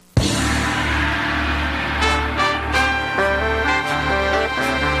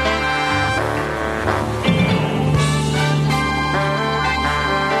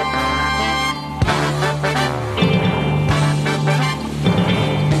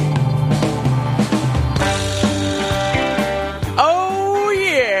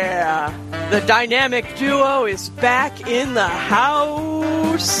The dynamic duo is back in the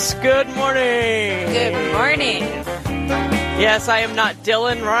house. Good morning. Good morning. Yes, I am not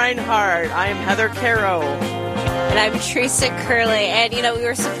Dylan Reinhardt. I am Heather Caro. And I'm Teresa Curley. And, we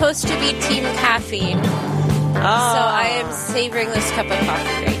were supposed to be Team Caffeine. So I am savoring this cup of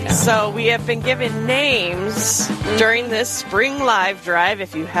coffee right now. So we have been given names during this spring live drive,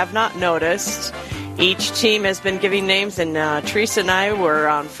 if you have not noticed. Each team has been giving names, and Teresa and I were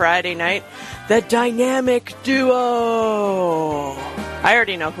on Friday night. The dynamic duo. I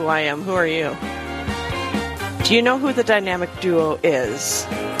already know who I am. Who are you? Do you know who the dynamic duo is?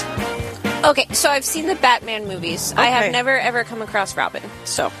 Okay, so I've seen the Batman movies. Okay. I have never, ever come across Robin,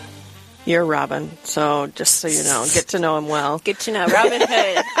 so... You're Robin, so just so you know, get to know him well. Get to know Robin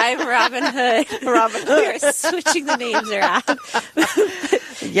Hood. I'm Robin Hood. Robin Hood. We are switching the names around.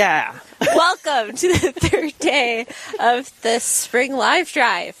 Yeah. Welcome to the third day of the Spring Live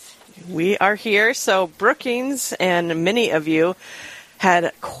Drive. We are here, so Brookings and many of you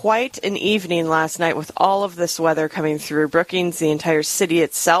had quite an evening last night with all of this weather coming through. Brookings, the entire city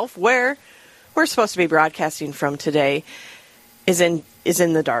itself, where we're supposed to be broadcasting from today, is in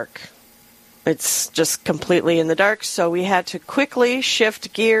the dark. It's just completely in the dark, so we had to quickly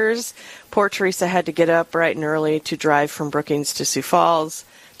shift gears. Poor Teresa had to get up bright and early to drive from Brookings to Sioux Falls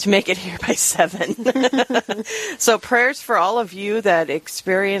to make it here by 7. So prayers for all of you that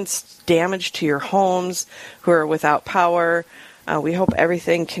experienced damage to your homes, who are without power. We hope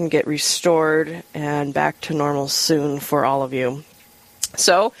everything can get restored and back to normal soon for all of you.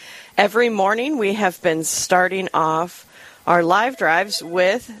 So every morning we have been starting off our live drives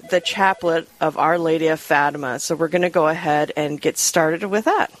with the chaplet of Our Lady of Fatima. So we're going to go ahead and get started with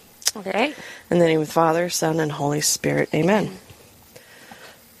that. Okay. In the name of the Father, Son, and Holy Spirit. Amen.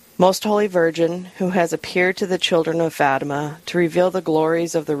 Most Holy Virgin, who has appeared to the children of Fatima to reveal the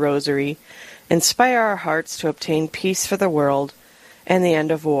glories of the Rosary, inspire our hearts to obtain peace for the world and the end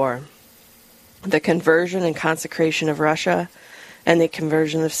of war, the conversion and consecration of Russia, and the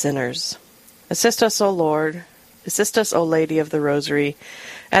conversion of sinners. Assist us, O Lord. Assist us, O Lady of the Rosary,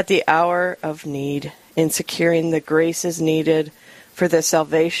 at the hour of need, in securing the graces needed for the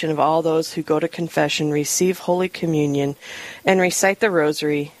salvation of all those who go to confession, receive Holy Communion, and recite the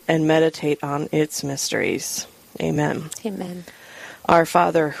Rosary and meditate on its mysteries. Amen. Amen. Our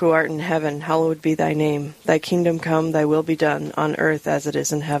Father, who art in heaven, hallowed be thy name. Thy kingdom come, thy will be done, on earth as it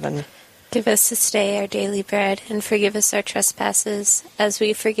is in heaven. Give us this day our daily bread, and forgive us our trespasses, as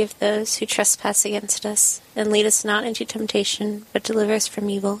we forgive those who trespass against us. And lead us not into temptation, but deliver us from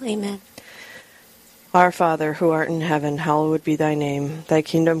evil. Amen. Our Father, who art in heaven, hallowed be thy name. Thy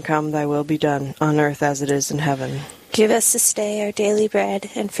kingdom come, thy will be done, on earth as it is in heaven. Give us this day our daily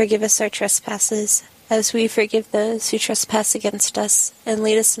bread, and forgive us our trespasses, as we forgive those who trespass against us. And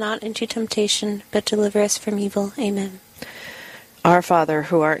lead us not into temptation, but deliver us from evil. Amen. Our Father,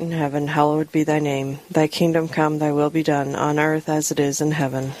 who art in heaven, hallowed be thy name. Thy kingdom come, thy will be done, on earth as it is in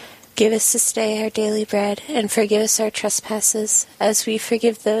heaven. Give us this day our daily bread, and forgive us our trespasses, as we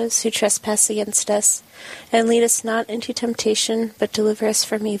forgive those who trespass against us. And lead us not into temptation, but deliver us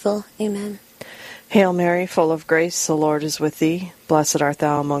from evil. Amen. Hail Mary, full of grace, the Lord is with thee. Blessed art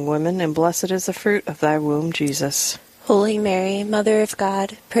thou among women, and blessed is the fruit of thy womb, Jesus. Holy Mary, Mother of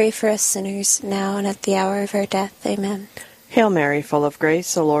God, pray for us sinners, now and at the hour of our death. Amen. Hail Mary, full of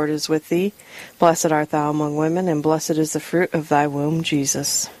grace, the Lord is with thee. Blessed art thou among women, and blessed is the fruit of thy womb,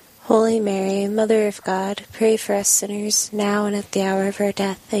 Jesus. Holy Mary, Mother of God, pray for us sinners, now and at the hour of our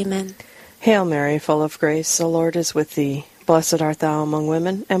death. Amen. Hail Mary, full of grace, the Lord is with thee. Blessed art thou among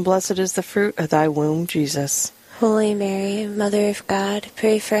women, and blessed is the fruit of thy womb, Jesus. Holy Mary, Mother of God,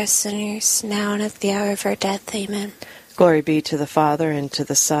 pray for us sinners, now and at the hour of our death. Amen. Glory be to the Father, and to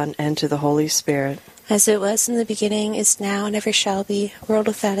the Son, and to the Holy Spirit. As it was in the beginning, is now, and ever shall be, world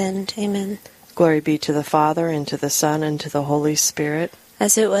without end. Amen. Glory be to the Father, and to the Son, and to the Holy Spirit.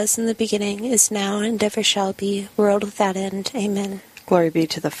 As it was in the beginning, is now, and ever shall be, world without end. Amen. Glory be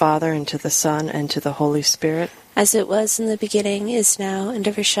to the Father, and to the Son, and to the Holy Spirit. As it was in the beginning, is now, and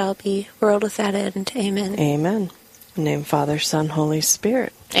ever shall be, world without end. Amen. Amen. In the name of Father, Son, Holy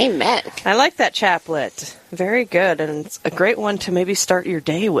Spirit. Amen. I like that chaplet. Very good, and it's a great one to maybe start your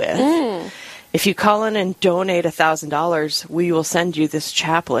day with. If you call in and donate $1,000, we will send you this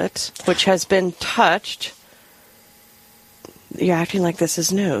chaplet, which has been touched. You're acting like this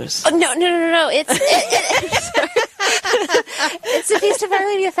is news. Oh, no. It's it's a feast of Our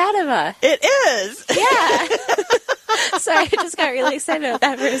Lady of Fatima. It is. Yeah. Sorry, I just got really excited about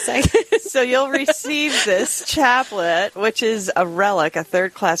that for a second. So you'll receive this chaplet, which is a relic, a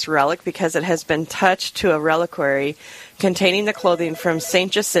third-class relic, because it has been touched to a reliquary containing the clothing from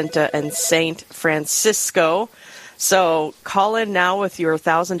St. Jacinta and St. Francisco. So call in now with your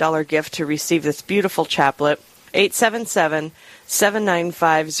 $1,000 gift to receive this beautiful chaplet.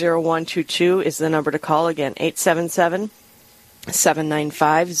 877-795-0122 is the number to call. Again,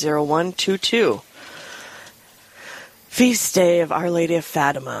 877-795-0122. Feast Day of Our Lady of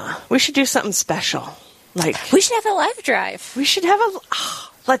Fatima. We should do something special. Like We should have a live drive. we should have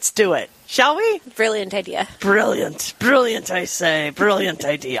let's do it. Shall we? Brilliant idea. Brilliant. Brilliant, I say. Brilliant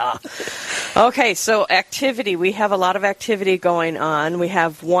idea. Okay, so activity. We have a lot of activity going on. We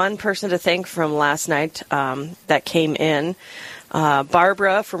have one person to thank from last night that came in.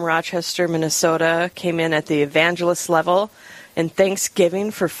 Barbara from Rochester, Minnesota, came in at the evangelist level. And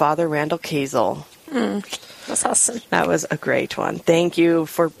Thanksgiving for Father Randall Kazel. That's awesome. That was a great one. Thank you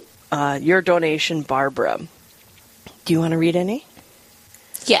for your donation, Barbara. Do you want to read any?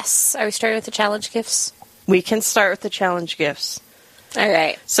 Yes. Are we starting with the challenge gifts? We can start with the challenge gifts. All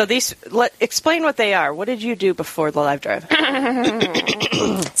right. So explain what they are. What did you do before the live drive?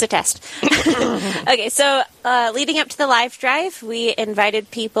 It's a test. Okay, so leading up to the live drive, we invited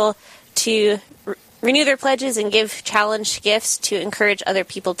people to renew their pledges and give challenge gifts to encourage other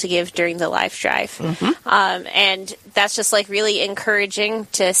people to give during the live drive. And that's just like really encouraging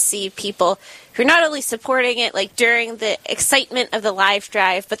to see people who are not only supporting it like during the excitement of the live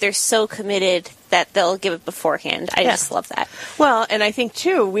drive, but they're so committed that they'll give it beforehand. I just love that. Well, and I think,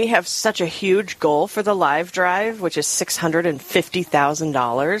 too, we have such a huge goal for the live drive, which is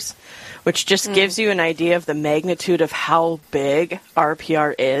 $650,000, which just gives you an idea of the magnitude of how big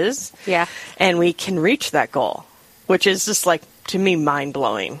RPR is. Yeah. And we can reach that goal, which is just like, to me,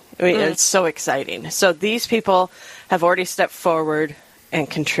 mind-blowing. I mean, it's so exciting. So these people have already stepped forward and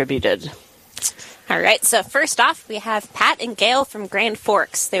contributed. All right, so first off, we have Pat and Gail from Grand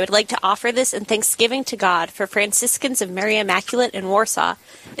Forks. They would like to offer this in thanksgiving to God for Franciscans of Mary Immaculate in Warsaw,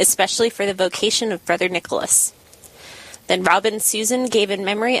 especially for the vocation of Brother Nicholas. Then Rob and Susan gave in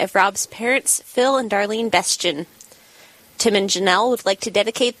memory of Rob's parents, Phil and Darlene Bestian. Tim and Janelle would like to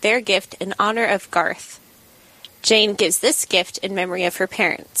dedicate their gift in honor of Garth. Jane gives this gift in memory of her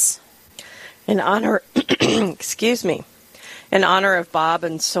parents. In honor, in honor of Bob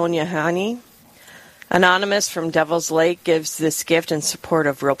and Sonia Hani, Anonymous from Devil's Lake gives this gift in support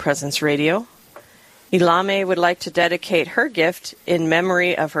of Real Presence Radio. Ilame would like to dedicate her gift in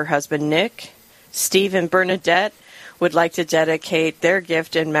memory of her husband, Nick. Steve and Bernadette would like to dedicate their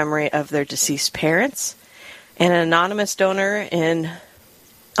gift in memory of their deceased parents. And an anonymous donor in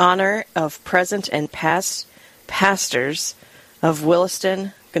honor of present and past pastors of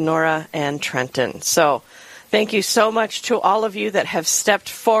Williston, Gennora, and Trenton. So, thank you so much to all of you that have stepped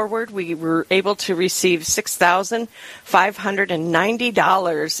forward. We were able to receive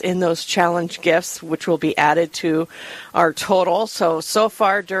 $6,590 in those challenge gifts, which will be added to our total. So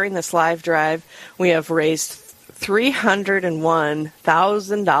far during this live drive, we have raised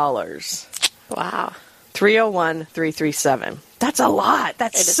 $301,000. Wow. 301,337. That's a lot.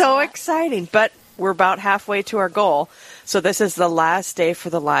 That's so exciting. But we're about halfway to our goal. So this is the last day for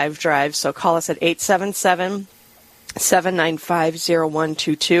the live drive. So call us at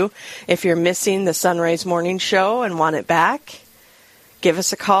 877-795-0122. If you're missing the Sunrise Morning Show and want it back, give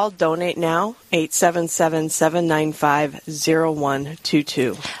us a call. Donate now.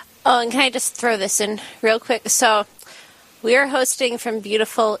 877-795-0122. Oh, and can I just throw this in real quick? So we are hosting from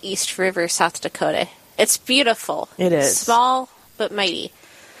beautiful East River, South Dakota. It's beautiful. It is. Small but mighty.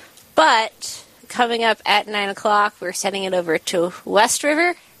 But coming up at 9 o'clock, we're sending it over to West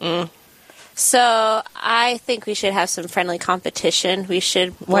River. So I think we should have some friendly competition. We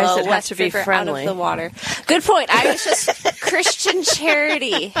should blow West River out of the water. Good point. I was just Christian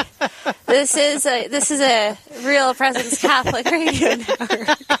charity. This is a Real Presence Catholic Radio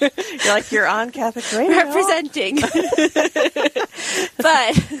Network. You're like, you're on Catholic Radio? Representing.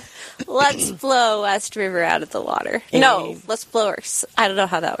 But let's blow West River out of the water. No, let's blow I don't know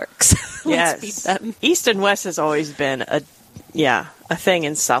how that works. Let's beat them. East and West has always been a thing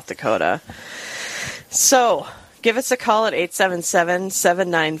in South Dakota. So, give us a call at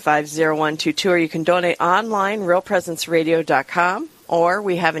 877-795-0122, or you can donate online, realpresenceradio.com, or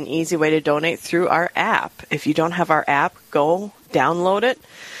we have an easy way to donate through our app. If you don't have our app, go download it,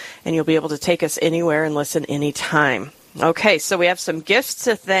 and you'll be able to take us anywhere and listen anytime. Okay, so we have some gifts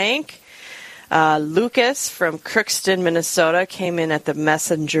to thank. Lucas from Crookston, Minnesota, came in at the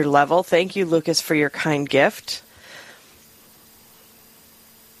messenger level. Thank you, Lucas, for your kind gift.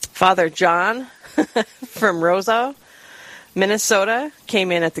 Father John from Rosa Minnesota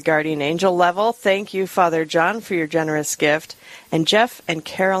came in at the Guardian Angel level. Thank you, Father John, for your generous gift. And Jeff and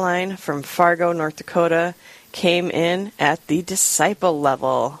Caroline from Fargo, North Dakota, came in at the disciple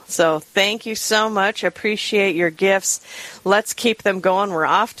level. So thank you so much. Appreciate your gifts. Let's keep them going. We're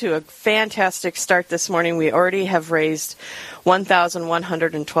off to a fantastic start this morning. We already have raised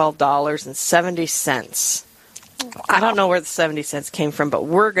 $1,112.70. I don't know where the 70 cents came from, but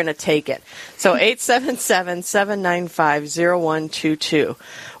we're going to take it. So 877-795-0122.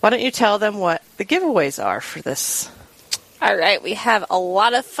 Why don't you tell them what the giveaways are for this? All right, we have a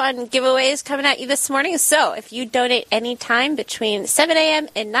lot of fun giveaways coming at you this morning. So if you donate any time between 7 a.m.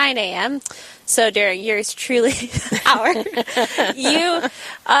 and 9 a.m., so during yours truly hour,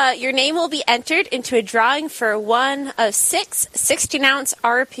 your name will be entered into a drawing for one of 6 16-ounce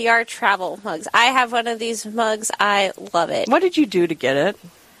RPR travel mugs. I have one of these mugs. I love it. What did you do to get it?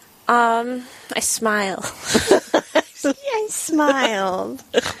 I smile. I smiled.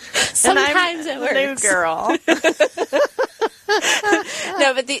 Sometimes it works. New girl.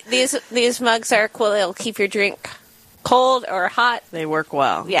 No, but these mugs are cool. They'll keep your drink cold or hot. They work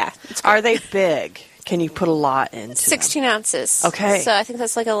well. Yeah. Are they big? Can you put a lot into 16 them? ounces. Okay. So I think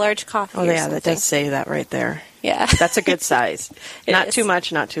that's like a large coffee. Oh, or yeah, something. that does say that right there. Yeah. That's a good size. Not is. too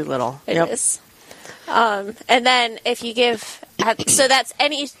much, not too little. It is. And then if you give, so that's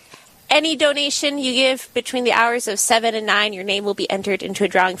any donation you give between the hours of 7 and 9, your name will be entered into a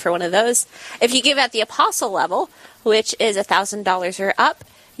drawing for one of those. If you give at the Apostle level, which is $1,000 or up,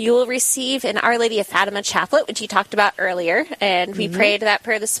 you will receive an Our Lady of Fatima chaplet, which you talked about earlier, and we prayed that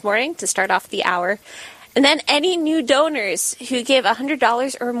prayer this morning to start off the hour. And then any new donors who give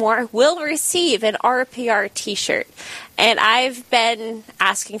 $100 or more will receive an RPR t-shirt. And I've been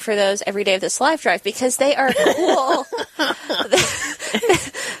asking for those every day of this live drive because they are cool.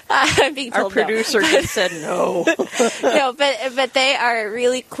 I'm being told Our producer just said no. No, but they are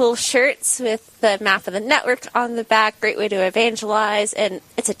really cool shirts with the map of the network on the back. Great way to evangelize, and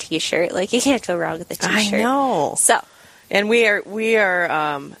it's a t-shirt. Like, you can't go wrong with a t-shirt. I know. So. And we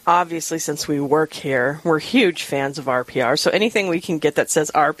are obviously, since we work here, we're huge fans of RPR. So anything we can get that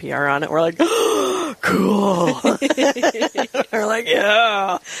says RPR on it, we're like, oh, cool. We're like,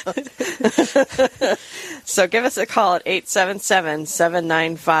 yeah. So give us a call at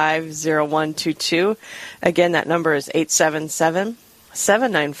 877-795-0122. Again, that number is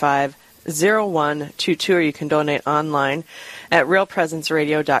 877-795-0122, or you can donate online at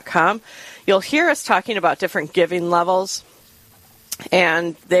realpresenceradio.com. You'll hear us talking about different giving levels,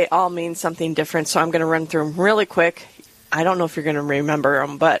 and they all mean something different, so I'm going to run through them really quick. I don't know if you're going to remember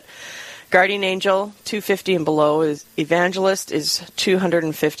them, but Guardian Angel, $250 and below. Is Evangelist is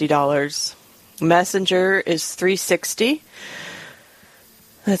 $250. Messenger is $360.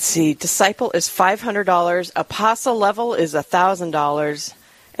 Let's see. Disciple is $500. Apostle level is $1,000.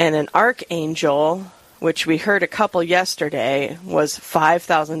 And an Archangel, which we heard a couple yesterday, was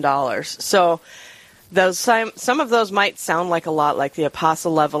 $5,000. So those some of those might sound like a lot, like the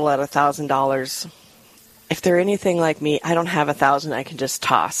Apostle level at $1,000. If they're anything like me, I don't have $1,000. I can just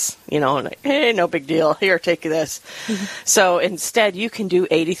toss, and hey, no big deal. Here, take this. Mm-hmm. So instead, you can do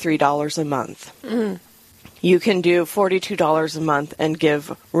 $83 a month. Mm-hmm. You can do $42 a month and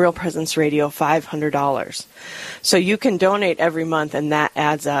give Real Presence Radio $500. So you can donate every month, and that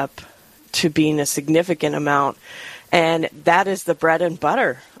adds up to being a significant amount. And that is the bread and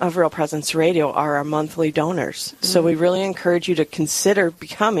butter of Real Presence Radio, are our monthly donors. Mm-hmm. So we really encourage you to consider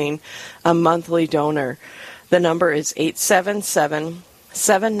becoming a monthly donor. The number is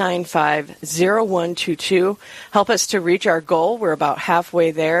 877-795-0122. Help us to reach our goal. We're about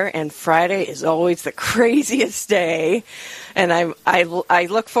halfway there, and Friday is always the craziest day. And I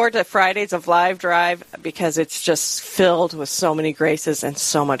look forward to Fridays of Live Drive because it's just filled with so many graces and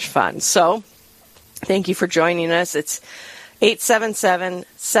so much fun. So thank you for joining us. It's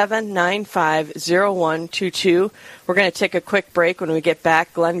 877-795-0122. We're going to take a quick break. When we get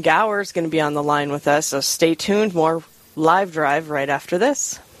back, Glenn Gower is going to be on the line with us, so stay tuned. More Live Drive right after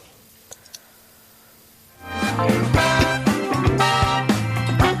this.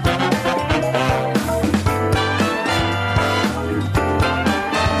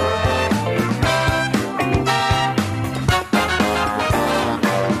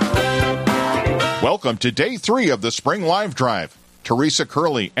 Welcome to Day 3 of the Spring Live Drive. Teresa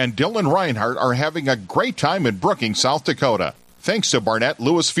Curley and Dylan Reinhardt are having a great time in Brookings, South Dakota. Thanks to Barnett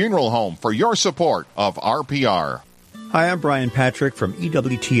Lewis Funeral Home for your support of RPR. Hi, I'm Brian Patrick from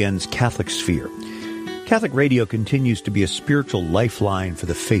EWTN's Catholic Sphere. Catholic radio continues to be a spiritual lifeline for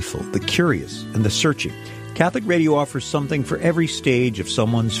the faithful, the curious, and the searching. Catholic radio offers something for every stage of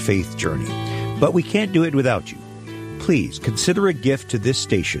someone's faith journey. But we can't do it without you. please consider a gift to this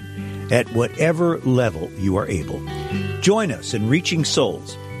station at whatever level you are able. Join us in reaching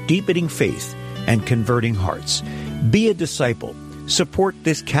souls, deepening faith, and converting hearts. Be a disciple. Support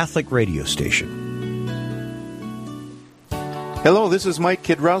this Catholic radio station. Hello, this is Mike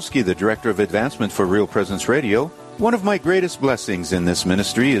Kidrowski, the Director of Advancement for Real Presence Radio. One of my greatest blessings in this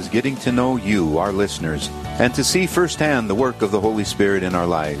ministry is getting to know you, our listeners, and to see firsthand the work of the Holy Spirit in our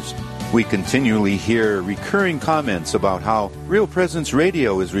lives. We continually hear recurring comments about how Real Presence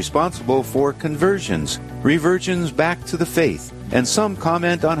Radio is responsible for conversions, reversions back to the faith, and some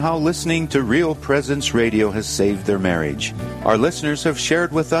comment on how listening to Real Presence Radio has saved their marriage. Our listeners have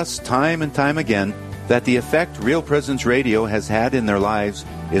shared with us time and time again that the effect Real Presence Radio has had in their lives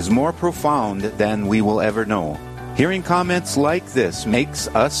is more profound than we will ever know. Hearing comments like this makes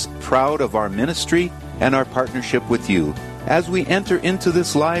us proud of our ministry and our partnership with you. As we enter into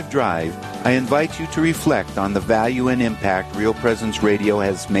this live drive, I invite you to reflect on the value and impact Real Presence Radio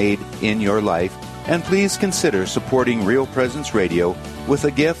has made in your life, and please consider supporting Real Presence Radio with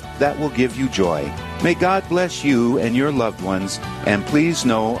a gift that will give you joy. May God bless you and your loved ones, and please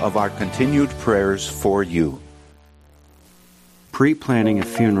know of our continued prayers for you. Pre-planning a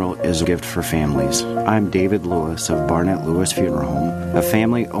funeral is a gift for families. I'm David Lewis of Barnett Lewis Funeral Home, a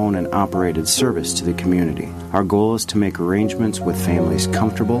family-owned and operated service to the community. Our goal is to make arrangements with families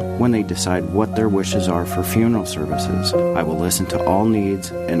comfortable when they decide what their wishes are for funeral services. I will listen to all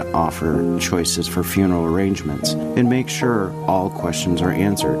needs and offer choices for funeral arrangements and make sure all questions are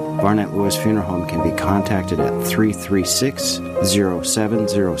answered. Barnett Lewis Funeral Home can be contacted at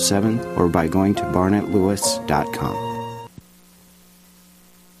 336-0707 or by going to barnettlewis.com.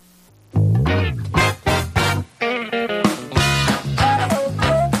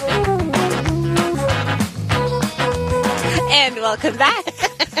 Welcome back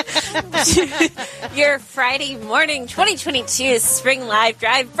to your Friday morning 2022 Spring Live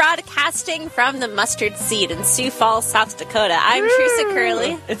Drive, broadcasting from the Mustard Seed in Sioux Falls, South Dakota. I'm Teresa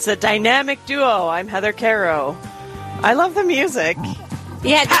Curley. It's a dynamic duo. I'm Heather Caro. I love the music.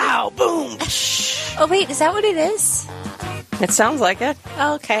 Yeah. Pow, boom. Oh, wait, is that what it is? It sounds like it.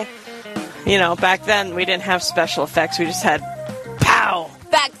 Oh, okay. You know, back then we didn't have special effects. We just had pow.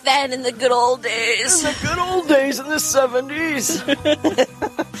 Back then in the good old days. In the good old days in the 70s.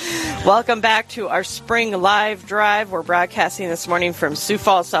 Welcome back to our Spring Live Drive. We're broadcasting this morning from Sioux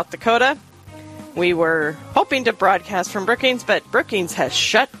Falls, South Dakota. We were hoping to broadcast from Brookings, but Brookings has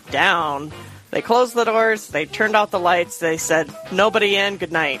shut down. They closed the doors. They turned out the lights. They said, nobody in,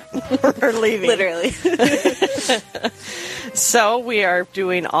 good night. We're leaving. Literally. So we are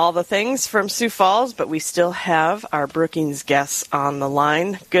doing all the things from Sioux Falls, but we still have our Brookings guests on the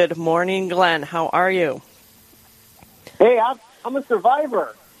line. Good morning, Glenn. How are you? Hey, I'm a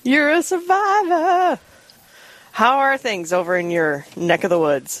survivor. You're a survivor. How are things over in your neck of the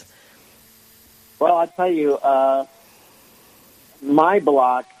woods? Well, I'll tell you, my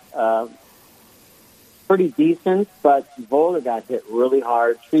block, pretty decent, but Boulder got hit really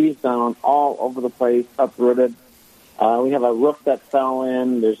hard. Trees down all over the place, uprooted. We have a roof that fell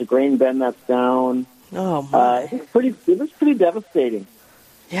in. There's a grain bin that's down. Oh, my. It was pretty devastating.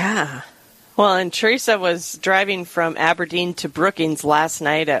 Yeah. Well, and Teresa was driving from Aberdeen to Brookings last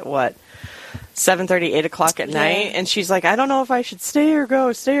night at, 7:30, 8 o'clock at night? And she's like, I don't know if I should stay or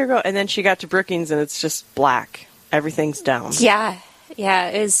go. And then she got to Brookings, and it's just black. Everything's down. Yeah. Yeah,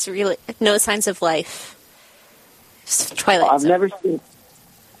 it was really no signs of life. Just twilight zone.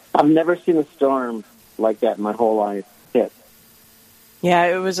 I've never seen a storm like that in my whole life.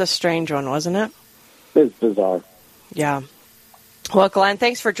 Yeah, it was a strange one, wasn't it? It was bizarre. Yeah. Well, Glenn,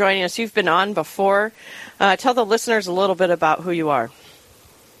 thanks for joining us. You've been on before. Tell the listeners a little bit about who you are.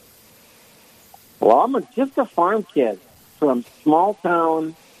 Well, I'm just a farm kid from small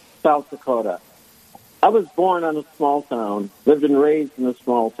town, South Dakota. I was born in a small town, lived and raised in a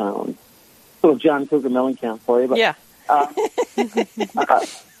small town. Little John Cougar Mellencamp for you. But, yeah.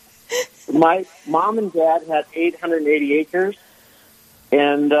 My mom and dad had 880 acres.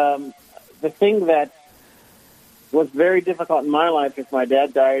 And the thing that was very difficult in my life is my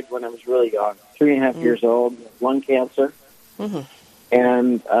dad died when I was really young, 3.5 years old, lung cancer. Mm-hmm.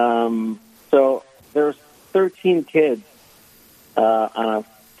 And so there's 13 kids on a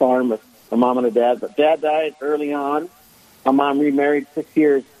farm with a mom and a dad. But Dad died early on. My mom remarried 6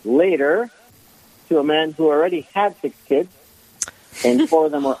 years later to a man who already had 6 kids. And 4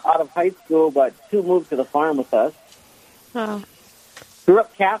 of them were out of high school, but 2 moved to the farm with us. Oh. Grew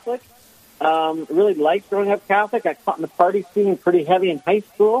up Catholic. Really liked growing up Catholic. I caught in the party scene pretty heavy in high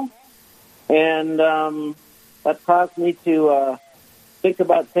school. And that caused me to think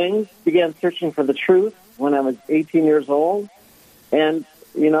about things, began searching for the truth, when I was 18 years old, and,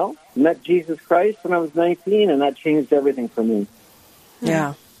 met Jesus Christ when I was 19, and that changed everything for me.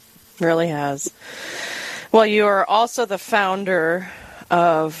 Yeah, really has. Well, you are also the founder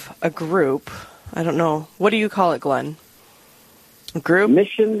of a group. I don't know. What do you call it, Glenn? A group?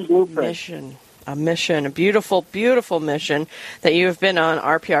 Mission Blueprint. A mission, a beautiful, beautiful mission that you have been on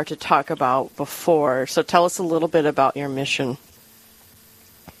RPR to talk about before. So tell us a little bit about your mission.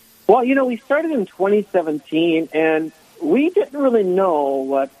 Well, we started in 2017, and we didn't really know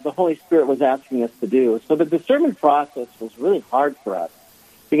what the Holy Spirit was asking us to do. So the discernment process was really hard for us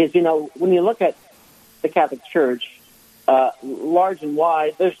because, when you look at the Catholic Church, large and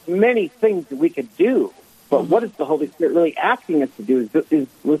wide, there's many things that we could do. But what is the Holy Spirit really asking us to do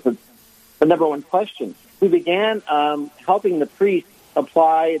was the number one question. We began helping the priests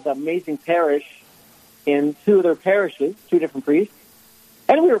apply the Amazing Parish in two of their parishes, two different priests,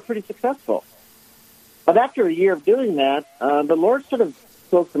 and we were pretty successful. But after a year of doing that, the Lord sort of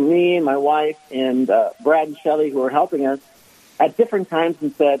spoke to me and my wife and Brad and Shelley, who were helping us, at different times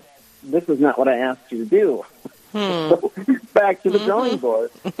and said, "This is not what I asked you to do." So back to the drawing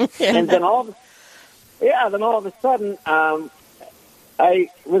board. And then all of a sudden, I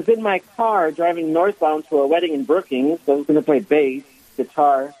was in my car driving northbound to a wedding in Brookings. I was going to play bass,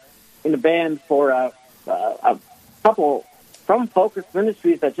 guitar, in a band for a couple from Focus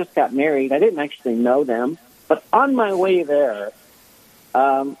Ministries that just got married. I didn't actually know them. But on my way there,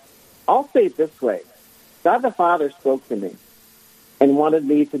 I'll say it this way. God the Father spoke to me and wanted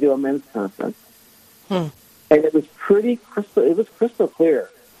me to do a men's conference. And it was crystal clear.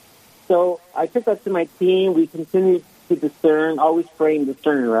 So I took that to my team. We continued to discern, always pray and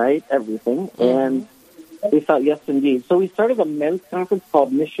discern, right? Everything. And we thought, yes, indeed. So we started a men's conference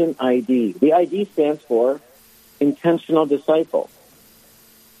called Mission ID. The ID stands for Intentional Disciple.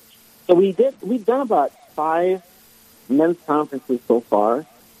 So we've done about 5 men's conferences so far.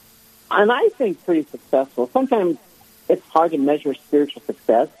 And I think pretty successful. Sometimes it's hard to measure spiritual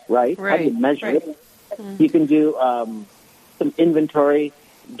success, right? How do you measure it? You can do some inventory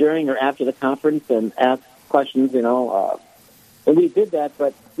during or after the conference and ask questions, and we did that,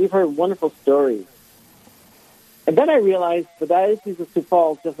 but we've heard wonderful stories. And then I realized the Diocese of Sioux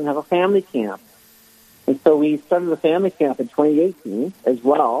Falls doesn't have a family camp. And so we started a family camp in 2018 as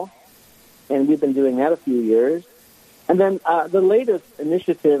well, and we've been doing that a few years. And then the latest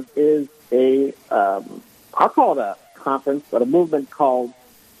initiative is I'll call it a conference, but a movement called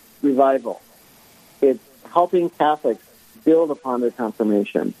Revival. It's helping Catholics build upon their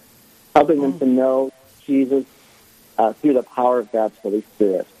confirmation, helping them to know Jesus through the power of God's Holy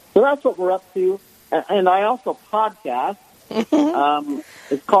Spirit. So that's what we're up to. And I also podcast.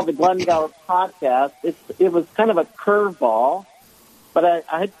 It's called the Glenn Gower Podcast. It was kind of a curveball, but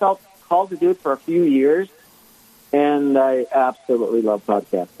I had felt called to do it for a few years, and I absolutely love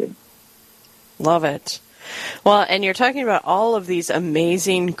podcasting. Love it. Well, and you're talking about all of these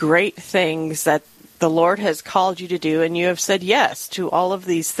amazing, great things that the Lord has called you to do, and you have said yes to all of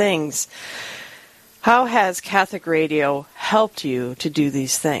these things. How has Catholic Radio helped you to do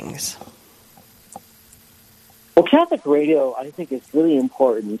these things? Well, Catholic Radio, I think, is really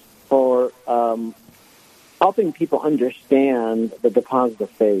important for helping people understand the deposit of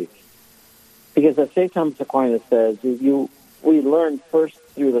faith. Because as St. Thomas Aquinas says, we learn first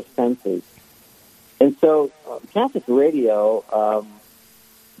through the senses. And so Catholic Radio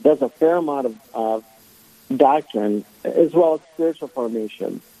does a fair amount of doctrine as well as spiritual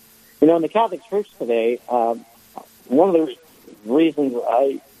formation. In the Catholic Church today, one of the reasons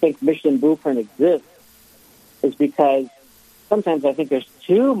I think Mission Blueprint exists is because sometimes I think there's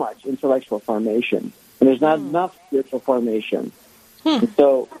too much intellectual formation and there's not enough spiritual formation. And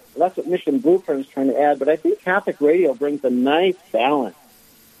so that's what Mission Blueprint is trying to add. But I think Catholic Radio brings a nice balance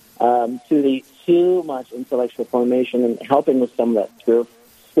to the too much intellectual formation and helping with some of that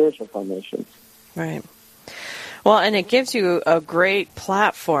spiritual formation. Right. Well, and it gives you a great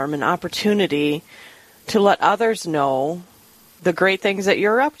platform and opportunity to let others know the great things that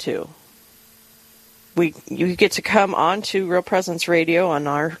you're up to. You get to come on to Real Presence Radio on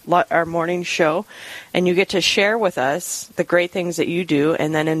our morning show, and you get to share with us the great things that you do,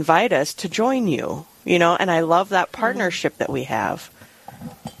 and then invite us to join you. And I love that partnership that we have.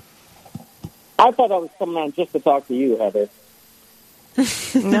 I thought I was coming on just to talk to you, Heather.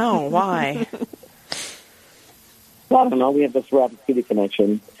 No, why? Well, I don't know. We have this Rapid City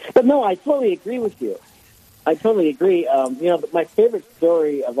connection. But no, I totally agree with you. I totally agree. My favorite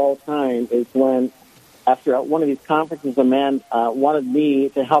story of all time is when, after one of these conferences, a man wanted me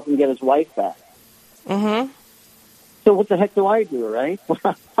to help him get his wife back. Mm-hmm. So what the heck do I do, right?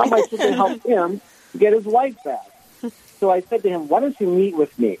 How am I supposed to help him get his wife back. So I said to him, why don't you meet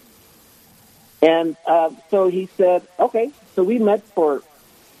with me? And so he said, okay. So we met for,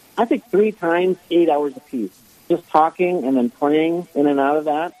 I think, 3 times, 8 hours apiece, just talking and then praying in and out of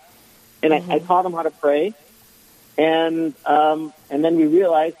that. And I taught him how to pray. And then we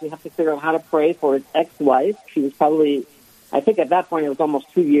realized we have to figure out how to pray for his ex-wife. She was probably, I think at that point it was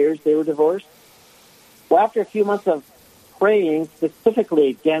almost 2 years they were divorced. Well, after a few months of praying specifically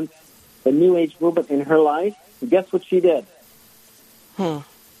against the New Age movement in her life, guess what she did?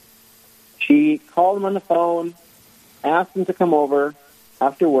 She called him on the phone, asked him to come over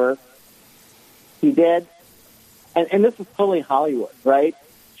after work. He did. And this is totally Hollywood, right?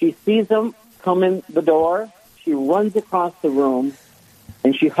 She sees him come in the door. She runs across the room,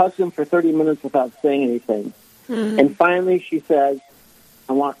 and she hugs him for 30 minutes without saying anything. Mm-hmm. And finally she says,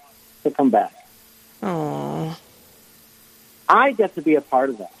 I want to come back. Aww. I get to be a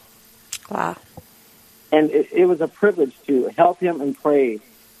part of that. Wow. And it was a privilege to help him and pray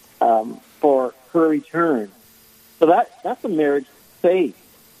for her return. So that's a marriage saved.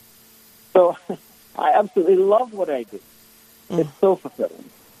 So I absolutely love what I do. It's so fulfilling.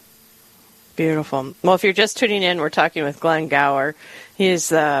 Beautiful. Well, if you're just tuning in, we're talking with Glenn Gower. He is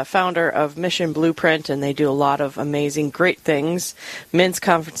the founder of Mission Blueprint, and they do a lot of amazing, great things. Men's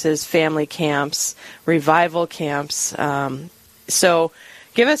conferences, family camps, revival camps. So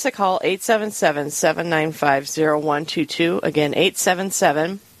give us a call, 877-795-0122. Again,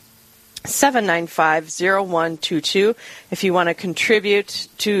 877-795-0122. If you want to contribute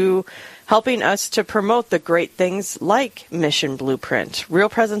to helping us to promote the great things like Mission Blueprint. Real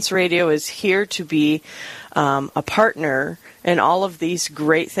Presence Radio is here to be a partner in all of these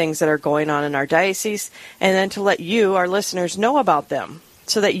great things that are going on in our diocese, and then to let you, our listeners, know about them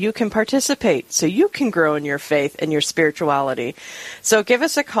so that you can participate, so you can grow in your faith and your spirituality. So give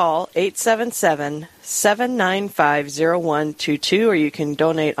us a call, 877-795-0122, or you can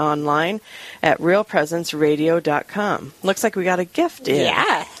donate online at realpresenceradio.com. Looks like we got a gift in.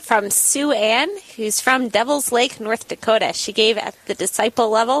 Yeah, from Sue Ann, who's from Devil's Lake, North Dakota. She gave at the disciple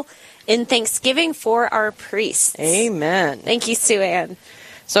level in thanksgiving for our priests. Amen. Thank you, Sue Ann.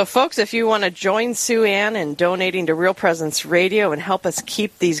 So, folks, if you want to join Sue Ann in donating to Real Presence Radio and help us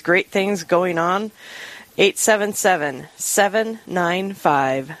keep these great things going on,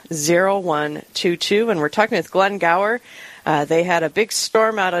 877-795-0122. And we're talking with Glenn Gower. They had a big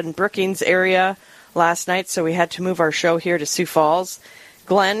storm out in Brookings area last night, so we had to move our show here to Sioux Falls.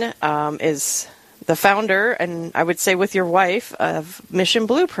 Glenn is the founder, and I would say with your wife, of Mission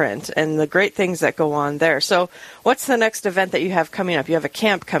Blueprint and the great things that go on there. So what's the next event that you have coming up? You have a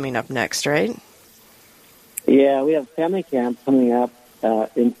camp coming up next, right? Yeah, we have family camp coming up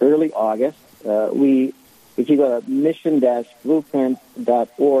in early August. If you go to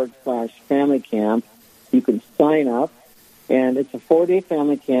mission-blueprint.org/family camp, you can sign up. And it's a 4-day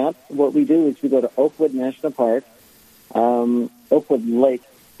family camp. What we do is we go to Oakwood National Park, Oakwood Lake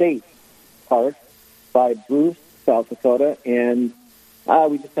State Park, by Bruce, South Dakota, and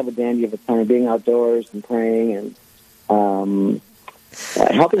we just have a dandy of a time being outdoors and praying and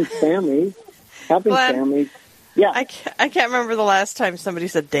helping families. Glenn, Yeah, I can't remember the last time somebody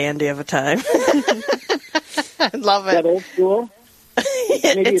said dandy of a time. I love it. Is that old school?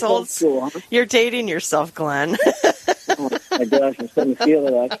 Maybe it's old school. Huh? You're dating yourself, Glenn. Oh my gosh, I'm starting to feel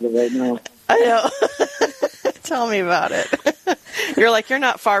it actually right now. I know. Tell me about it. You're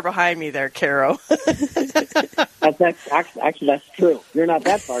not far behind me there, Caro. Actually, that's true. You're not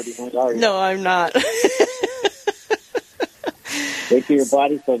that far behind, are you? No, I'm not. Wait till your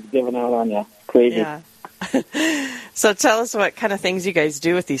body starts giving out on you. Crazy. Yeah. So tell us what kind of things you guys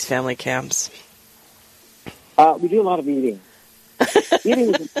do with these family camps. We do a lot of eating.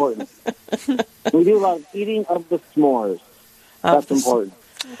 Eating is important. We do a lot of eating of the s'mores. That's important.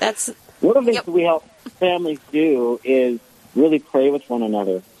 That's one of the things that we help families do is really pray with one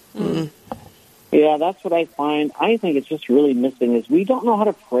another. Mm-hmm. Yeah, that's what I find. I think it's just really missing is we don't know how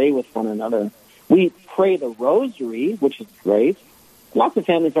to pray with one another. We pray the rosary, which is great. Lots of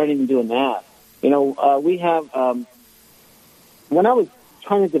families aren't even doing that. We have, when I was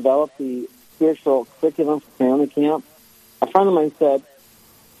trying to develop the spiritual curriculum for family camp, a friend of mine said,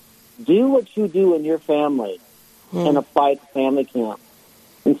 do what you do in your family and apply it to family camp.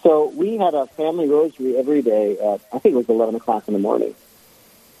 And so we had a family rosary every day at, I think it was 11 o'clock in the morning.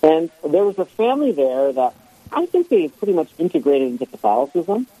 And there was a family there that I think they pretty much integrated into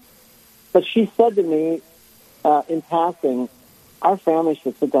Catholicism. But she said to me in passing, our family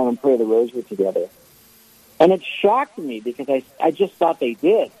should sit down and pray the rosary together. And it shocked me because I just thought they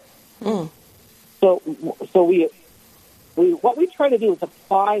did. So we what we try to do is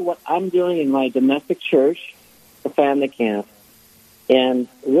apply what I'm doing in my domestic church, the family camp, and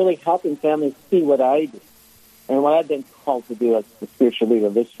really helping families see what I do and what I've been called to do as the spiritual leader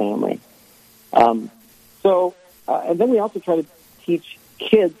of this family. And then we also try to teach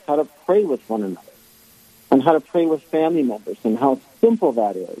kids how to pray with one another and how to pray with family members and how simple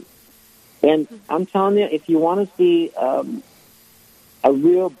that is. And I'm telling you, if you want to see a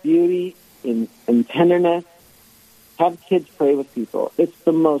real beauty in tenderness, have kids pray with people. It's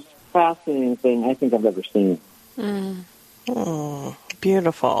the most fascinating thing I think I've ever seen. Oh,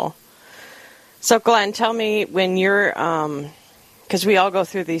 beautiful. So, Glenn, tell me when you're, because we all go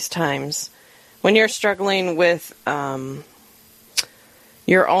through these times, when you're struggling with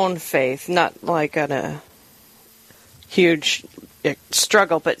your own faith, not like on a huge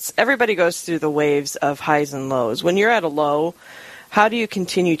struggle, but everybody goes through the waves of highs and lows. When you're at a low, how do you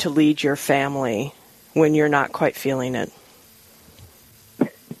continue to lead your family when you're not quite feeling it?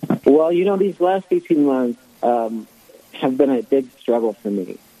 Well, these last 18 months have been a big struggle for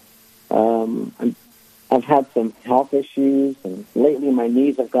me. I've had some health issues, and lately my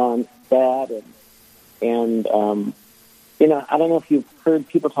knees have gone bad, and I don't know if you've heard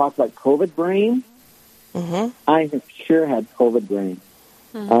people talk about COVID brain. Mm-hmm. I have sure had COVID brain,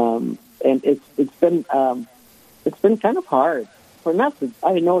 and it's been kind of hard. For not,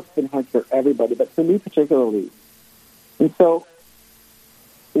 I know it's been hard for everybody, but for me particularly. And so,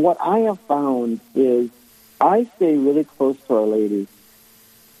 what I have found is I stay really close to Our Lady.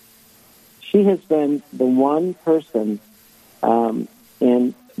 She has been the one person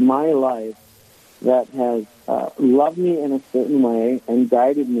in my life that has loved me in a certain way and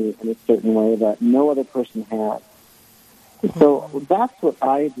guided me in a certain way that no other person has. So that's what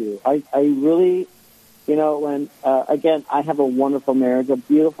I do. I really, again, I have a wonderful marriage, a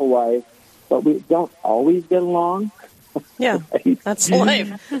beautiful wife, but we don't always get along. Yeah, that's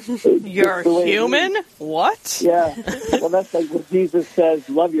life. You're human? What? Yeah. Well, that's like what Jesus says,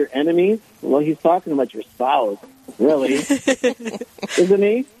 love your enemies. Well, he's talking about your spouse, really. Isn't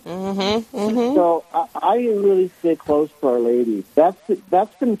he? Mm-hmm, mm-hmm. So I really stay close to Our Lady.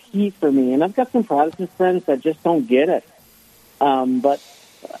 That's been key for me. And I've got some Protestant friends that just don't get it. But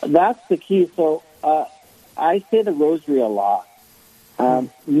that's the key. So I say the rosary a lot,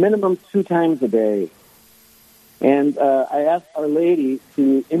 minimum 2 times a day. And I ask Our Lady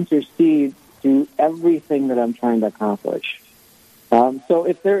to intercede through everything that I'm trying to accomplish. So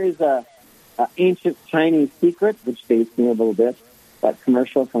if there is a ancient Chinese secret, which dates me a little bit, that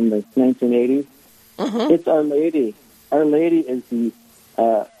commercial from the 1980s, it's Our Lady. Our Lady is the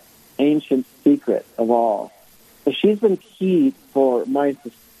ancient secret of all. So she's been key for my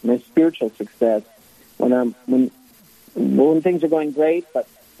spiritual success when things are going great, but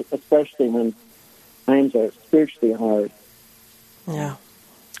especially when times are spiritually hard. Yeah.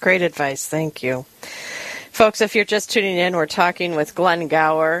 Great advice. Thank you. Folks, if you're just tuning in, we're talking with Glenn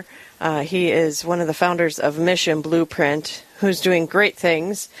Gower. He is one of the founders of Mission Blueprint, who's doing great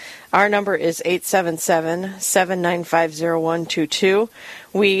things. Our number is 877-795-0122.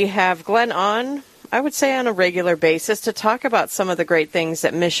 We have Glenn on, I would say on a regular basis, to talk about some of the great things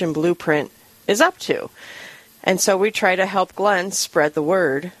that Mission Blueprint is up to. And so we try to help Glenn spread the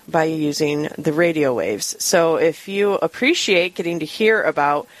word by using the radio waves. So if you appreciate getting to hear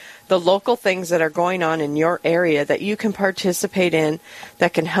about the local things that are going on in your area that you can participate in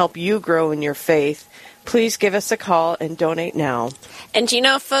that can help you grow in your faith, please give us a call and donate now. And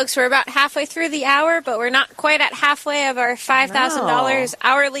folks, we're about halfway through the hour, but we're not quite at halfway of our $5,000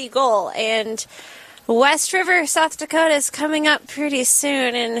 hourly goal. And West River, South Dakota is coming up pretty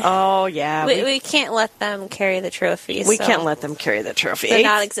soon, and we can't let them carry the trophy. We can't let them carry the trophy. The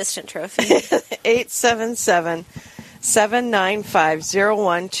non-existent trophy.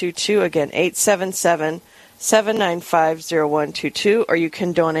 877-795-0122. Again, 877-795-0122. Or you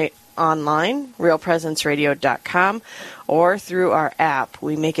can donate online, realpresenceradio.com, or through our app.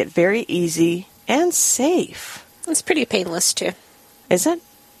 We make it very easy and safe. It's pretty painless, too. Is it?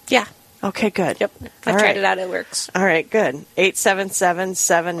 Yeah. Okay, good. Yep. I tried it out. It works. All right, good.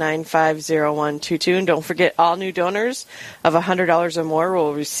 877-795-0122. And don't forget, all new donors of $100 or more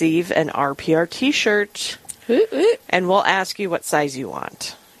will receive an RPR T-shirt. And we'll ask you what size you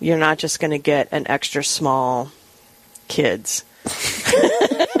want. You're not just going to get an extra small kids.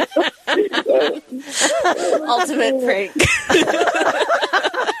 Ultimate prank.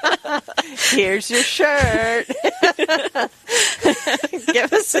 Here's your shirt.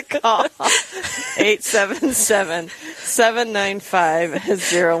 Give us a call.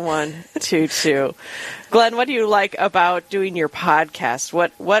 877-795-0122. Glenn, what do you like about doing your podcast?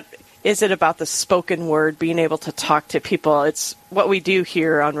 What is it about the spoken word, being able to talk to people? It's what we do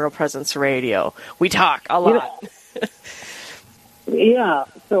here on Real Presence Radio. We talk a lot. Yeah.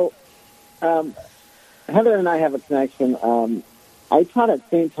 So Heather and I have a connection. I taught at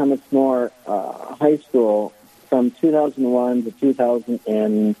St. Thomas More High School from 2001 to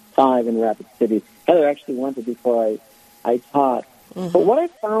 2005 in Rapid City. Heather actually went to before I taught. Mm-hmm. But what I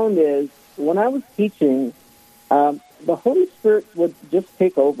found is when I was teaching, the Holy Spirit would just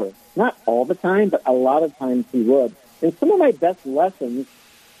take over. Not all the time, but a lot of times he would. And some of my best lessons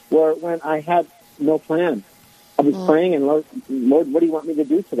were when I had no plan. I was praying, and Lord, what do you want me to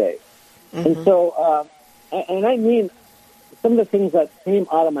do today? Mm-hmm. And so, and I mean, some of the things that came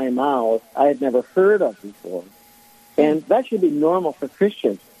out of my mouth I had never heard of before. And that should be normal for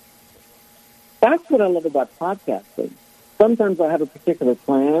Christians. That's what I love about podcasting. Sometimes I have a particular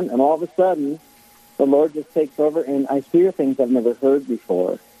plan, and all of a sudden, the Lord just takes over, and I hear things I've never heard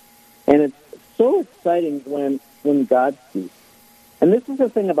before. And it's so exciting when God speaks. And this is the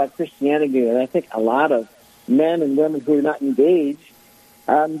thing about Christianity, and I think a lot of men and women who are not engaged,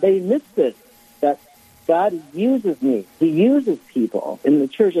 they miss it, that God uses me. He uses people in the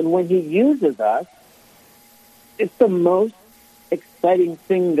church, and when he uses us, it's the most exciting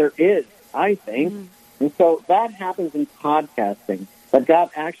thing there is, I think. Mm. And so that happens in podcasting, that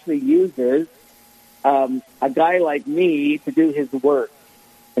God actually uses a guy like me to do his work.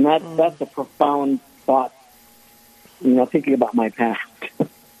 And that's a profound thought, thinking about my past.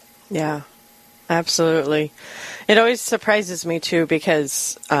 Yeah, absolutely. It always surprises me, too,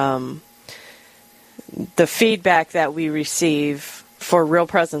 because the feedback that we receive for Real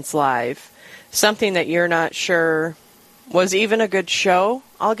Presence Live, something that you're not sure was even a good show,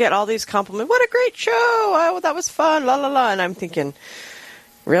 I'll get all these compliments. What a great show! Oh, that was fun, la, la, la. And I'm thinking,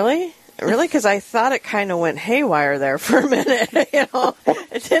 really? Really? Because I thought it kind of went haywire there for a minute.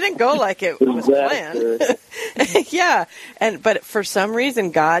 It didn't go like it was planned. Yeah. But for some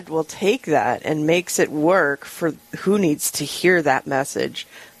reason, God will take that and makes it work for who needs to hear that message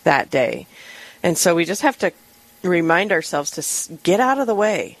that day. And so we just have to remind ourselves to get out of the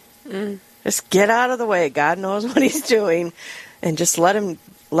way. Just get out of the way. God knows what he's doing, and just let him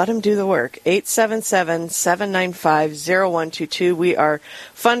do the work. 877-795-0122. We are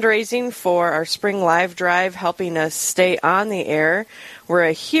fundraising for our Spring Live Drive, helping us stay on the air. We're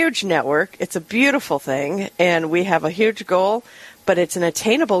a huge network. It's a beautiful thing, and we have a huge goal, but it's an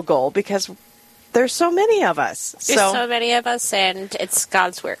attainable goal because there's so many of us. There's so many of us, and it's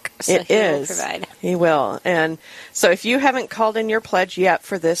God's work. So it is. Will provide. He will. And so if you haven't called in your pledge yet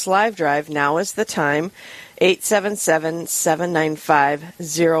for this live drive, now is the time.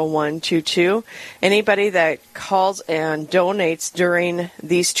 877-795-0122. Anybody that calls and donates during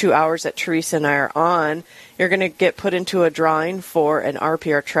these 2 hours that Teresa and I are on, you're going to get put into a drawing for an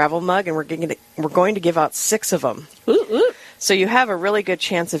RPR travel mug, and we're going to give out 6 of them. Ooh, ooh. So you have a really good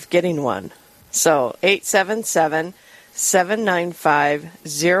chance of getting one. So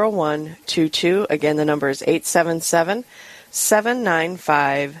 877-795-0122. Again, the number is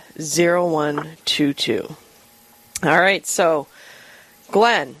 877-795-0122. All right, so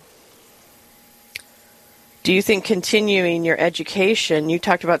Glenn, do you think continuing your education, you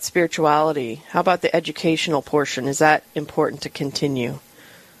talked about spirituality, how about the educational portion? Is that important to continue?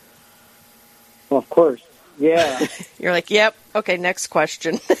 Well, of course, yeah. You're like, yep, okay, next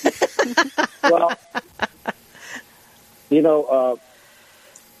question. Well,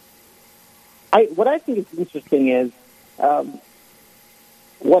 what I think is interesting is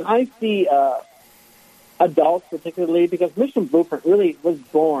when I see adults, particularly, because Mission Blueprint really was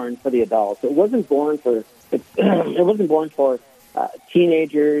born for the adults. It wasn't born for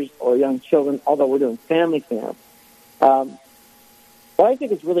teenagers or young children. Although we're doing family camp, what I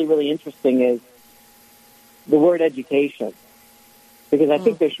think is really, really interesting is the word education. Because I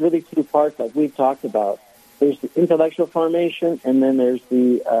think there's really 2 parts that we've talked about. There's the intellectual formation, and then there's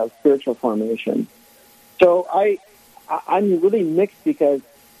the spiritual formation. So I'm really mixed because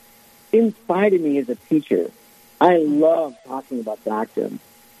inside of me is a teacher. I love talking about doctrine.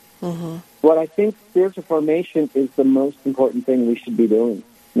 Mm-hmm. But I think spiritual formation is the most important thing we should be doing.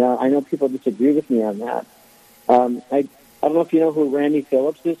 Now, I know people disagree with me on that. I don't know if you know who Randy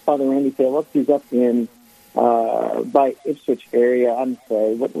Phillips is, Father Randy Phillips. He's up in by Ipswich area. I'm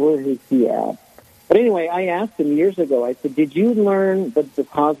sorry, where is he at? But anyway, I asked him years ago, I said, did you learn the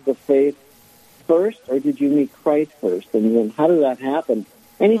deposit of faith first, or did you meet Christ first? And then how did that happen?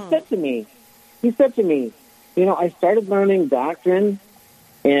 And he said to me, I started learning doctrine,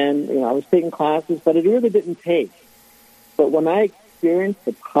 and I was taking classes, but it really didn't take. But when I experienced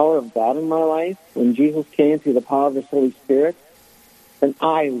the power of God in my life, when Jesus came through the power of His Holy Spirit, than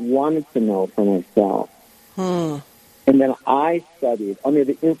I wanted to know for myself. And then I studied under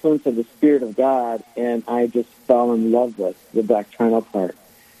the influence of the Spirit of God, and I just fell in love with the doctrinal part.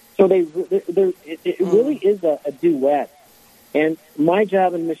 So it really is a duet. And my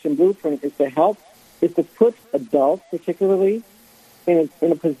job in Mission Blueprint is to put adults, particularly, in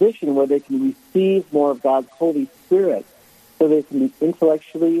a position where they can receive more of God's Holy Spirit, so they can be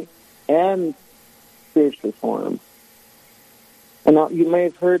intellectually and spiritually formed. And now you may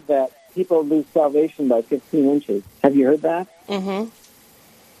have heard that people lose salvation by 15 inches. Have you heard that? Mm-hmm.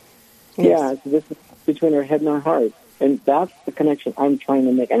 Yes. Yeah, so this is between our head and our heart. And that's the connection I'm trying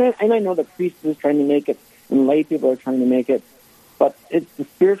to make. And I know the priest is trying to make it, and lay people are trying to make it. But it's the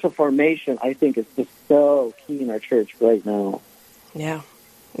spiritual formation, I think, is just so key in our church right now. Yeah.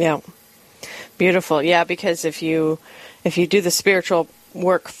 Yeah. Beautiful. Yeah, because if you do the spiritual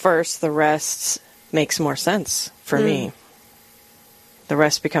work first, the rest makes more sense for me. The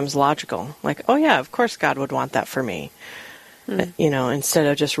rest becomes logical. Like, oh yeah, of course God would want that for me. Instead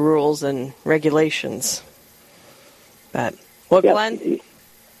of just rules and regulations. But, well, yeah. Glenn,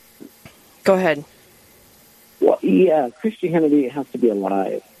 go ahead. Well, yeah, Christianity has to be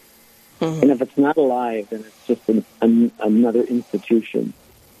alive. Mm-hmm. And if it's not alive, then it's just another institution.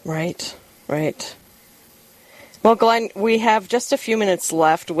 Right. Well, Glenn, we have just a few minutes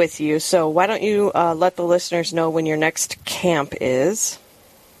left with you, so why don't you let the listeners know when your next camp is?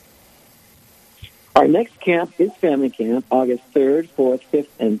 Our next camp is Family Camp, August 3rd, 4th, 5th,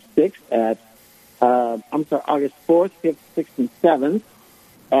 and 6th at, August 4th, 5th, 6th, and 7th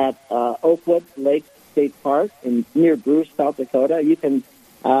at Oakwood Lake State Park near Bruce, South Dakota. You can,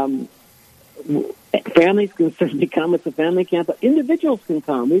 families can certainly come. It's a family camp, but individuals can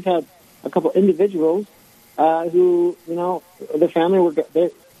come. We've had a couple individuals who, their family was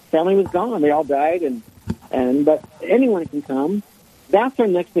gone. They all died, but anyone can come. That's our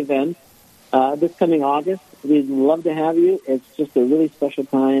next event this coming August. We'd love to have you. It's just a really special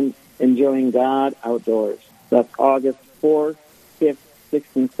time enjoying God outdoors. That's August 4th, 5th,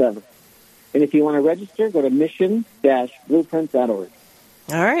 6th, and 7th. And if you want to register, go to mission-blueprint.org.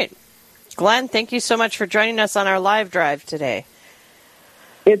 All right. Glenn, thank you so much for joining us on our live drive today.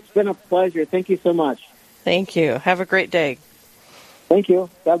 It's been a pleasure. Thank you so much. Thank you. Have a great day. Thank you.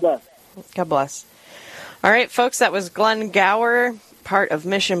 God bless. God bless. All right, folks, that was Glenn Gower, part of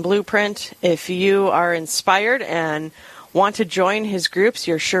Mission Blueprint. If you are inspired and want to join his groups,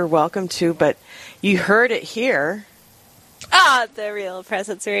 you're sure welcome to, but you heard it here. The Real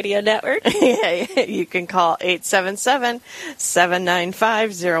Presence Radio Network. Yeah, you can call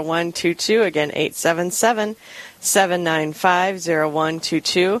 877-795-0122. Again,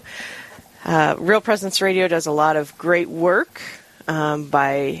 877-795-0122. Real Presence Radio does a lot of great work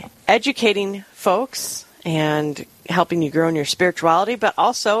by educating folks and helping you grow in your spirituality, but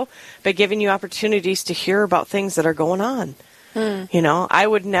also by giving you opportunities to hear about things that are going on. I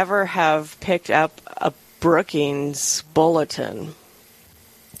would never have picked up a Brookings bulletin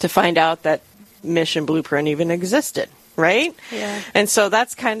to find out that Mission Blueprint even existed, right? Yeah. And so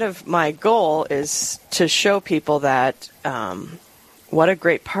that's kind of my goal, is to show people that what a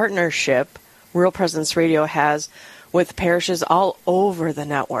great partnership Real Presence Radio has with parishes all over the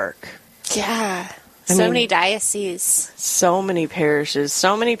network. Yeah. So many dioceses. So many parishes.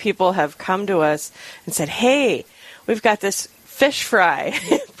 So many people have come to us and said, hey, we've got this fish fry,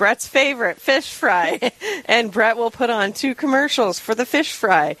 Brett's favorite fish fry, and Brett will put on 2 commercials for the fish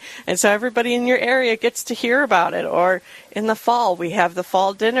fry, and so everybody in your area gets to hear about it. Or in the fall, we have the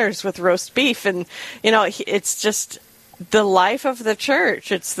fall dinners with roast beef, and it's just the life of the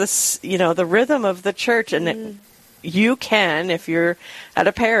church. It's this, the rhythm of the church, and you can, if you're at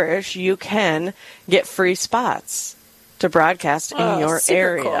a parish, you can get free spots to broadcast in your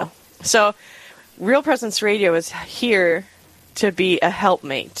area. Cool. So Real Presence Radio is here to be a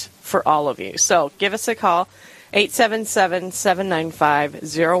helpmate for all of you. So give us a call,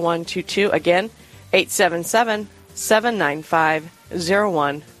 877-795-0122. Again,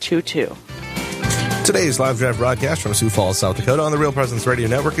 877-795-0122. Today's live drive broadcast from Sioux Falls, South Dakota on the Real Presence Radio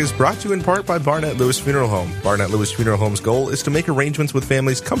Network is brought to you in part by Barnett Lewis Funeral Home. Barnett Lewis Funeral Home's goal is to make arrangements with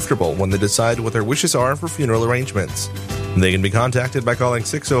families comfortable when they decide what their wishes are for funeral arrangements. They can be contacted by calling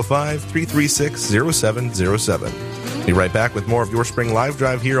 605-336-0707. Be right back with more of your spring live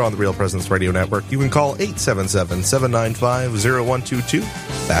drive here on the Real Presence Radio Network. You can call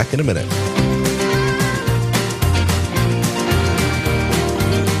 877-795-0122. Back in a minute.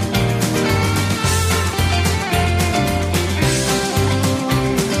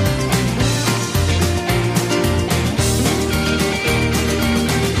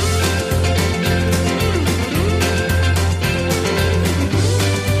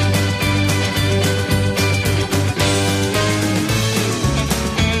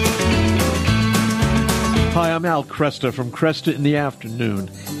 Al Cresta from Cresta in the Afternoon.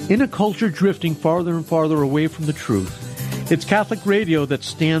 In a culture drifting farther and farther away from the truth, it's Catholic radio that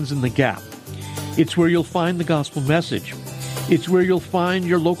stands in the gap. It's where you'll find the gospel message. It's where you'll find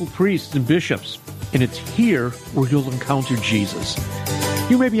your local priests and bishops. And it's here where you'll encounter Jesus.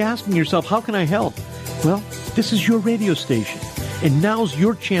 You may be asking yourself, how can I help? Well, this is your radio station, and now's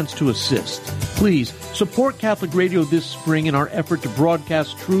your chance to assist. Please support Catholic Radio this spring in our effort to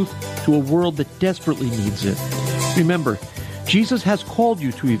broadcast truth to a world that desperately needs it. Remember, Jesus has called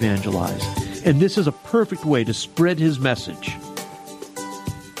you to evangelize, and this is a perfect way to spread his message.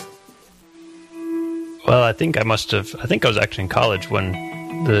 Well, I think I was actually in college when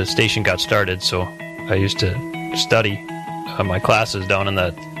the station got started, so I used to study my classes down in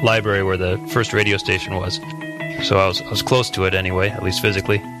that library where the first radio station was. So I was close to it anyway, at least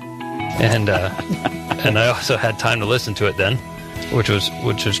physically. And and I also had time to listen to it then, which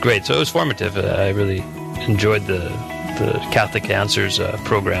was great. So it was formative. I really enjoyed the Catholic Answers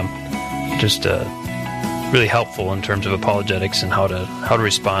program. Just really helpful in terms of apologetics and how to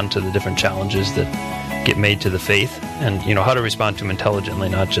respond to the different challenges that get made to the faith, and how to respond to them intelligently,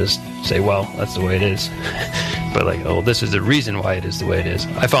 not just say, well, that's the way it is, but like, oh, this is the reason why it is the way it is.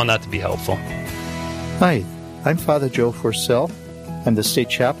 I found that to be helpful. Hi, I'm Father Joe Forsell. I'm the state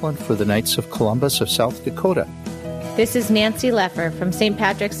chaplain for the Knights of Columbus of South Dakota. This is Nancy Leffer from St.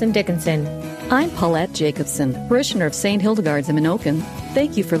 Patrick's in Dickinson. I'm Paulette Jacobson, parishioner of St. Hildegard's in Minoken.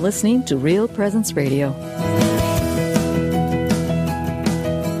 Thank you for listening to Real Presence Radio.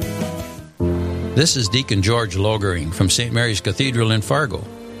 This is Deacon George Logering from St. Mary's Cathedral in Fargo.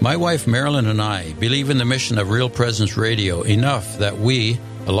 My wife Marilyn and I believe in the mission of Real Presence Radio enough that we,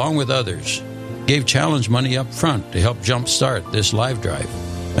 along with others, gave challenge money up front to help jumpstart this live drive.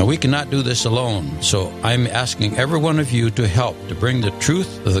 Now, we cannot do this alone, so I'm asking every one of you to help to bring the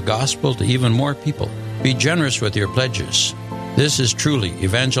truth of the gospel to even more people. Be generous with your pledges. This is truly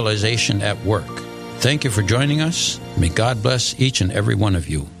evangelization at work. Thank you for joining us. May God bless each and every one of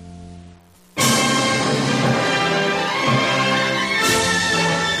you.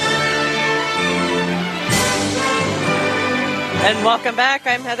 And welcome back.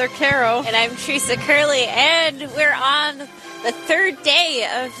 I'm Heather Caro. And I'm Teresa Curley. And we're on the third day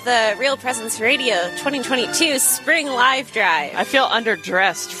of the Real Presence Radio 2022 Spring Live Drive. I feel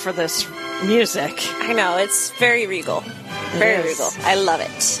underdressed for this music. I know. It's very regal. Very regal. I love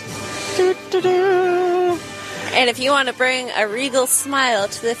it. Do-do-do. And if you want to bring a regal smile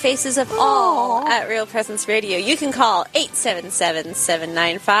to the faces of all at Real Presence Radio, you can call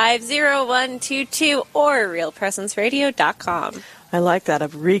 877-795-0122 or realpresenceradio.com. I like that, a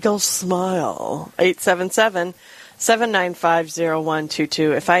regal smile.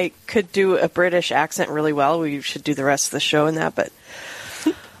 877-795-0122. If I could do a British accent really well, we should do the rest of the show in that, but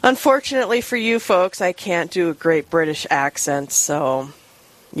unfortunately for you folks, I can't do a great British accent, so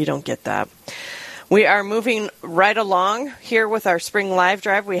you don't get that. We are moving right along here with our Spring Live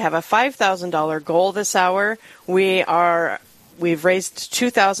Drive. We have a $5,000 goal this hour. We've raised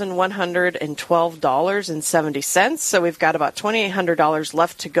 $2,112.70, so we've got about $2,800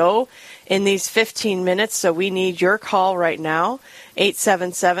 left to go in these 15 minutes, so we need your call right now,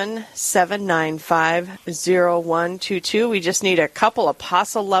 877-795-0122. We just need a couple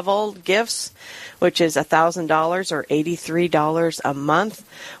apostle-level gifts, which is $1,000 or $83 a month.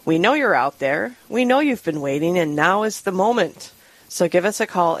 We know you're out there. We know you've been waiting, and now is the moment. So give us a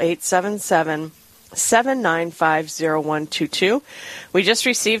call, 877-795-0122. We just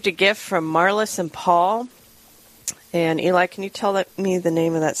received a gift from Marlis and Paul. And Eli, can you tell me the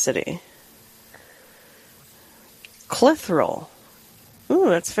name of that city? Clitheroe. Ooh,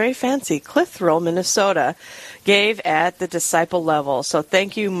 that's very fancy. Clitheroe, Minnesota, gave at the disciple level. So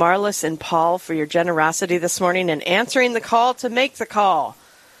thank you, Marlis and Paul, for your generosity this morning and answering the call to make the call.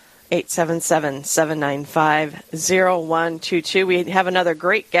 877-795-0122. We have another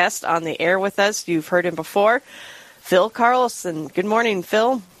great guest on the air with us. You've heard him before. Phil Carlson. Good morning,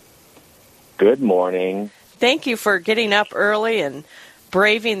 Phil. Good morning. Thank you for getting up early and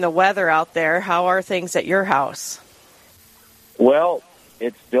braving the weather out there. How are things at your house? Well,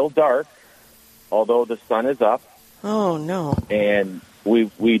 it's still dark, although the sun is up. Oh, no. And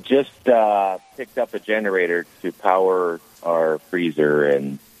we just picked up a generator to power our freezer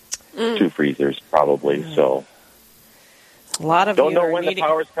and two freezers probably. So a lot of don't you know are when needing... the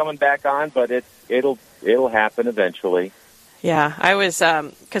power's coming back on, but it'll happen eventually. Yeah, I was,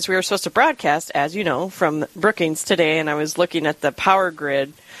 because we were supposed to broadcast, as you know, from Brookings today, and I was looking at the power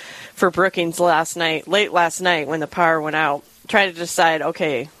grid for Brookings late last night when the power went out, trying to decide,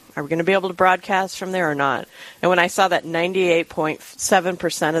 okay, are we going to be able to broadcast from there or not? And when I saw that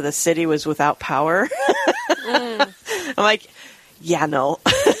 98.7% of the city was without power, I'm like, yeah, no.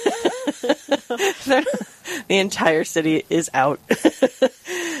 The entire city is out.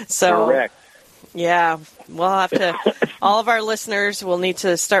 So, correct. Yeah, we'll have to, all of our listeners will need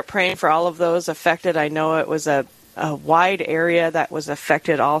to start praying for all of those affected. I know it was a wide area that was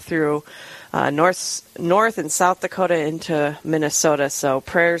affected all through North and South Dakota into Minnesota. So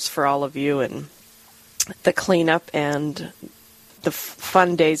prayers for all of you and the cleanup and the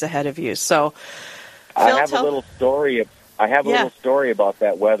fun days ahead of you. So, I have a little story. I have a little story about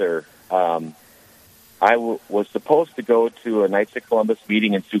that weather. I was supposed to go to a Knights of Columbus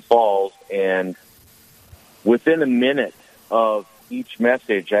meeting in Sioux Falls, and within a minute of each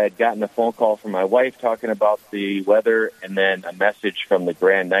message, I had gotten a phone call from my wife talking about the weather, and then a message from the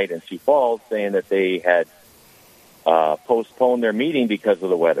Grand Knight in Sioux Falls saying that they had postponed their meeting because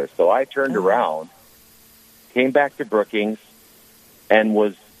of the weather. So I turned around, came back to Brookings, and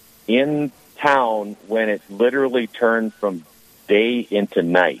was in town when it literally turned from day into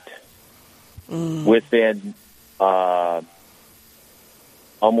night. Within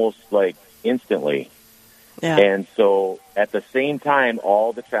almost like instantly. Yeah. And so at the same time,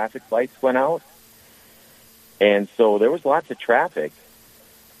 all the traffic lights went out. And so there was lots of traffic.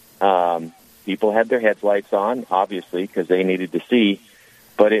 People had their headlights on, obviously, because they needed to see.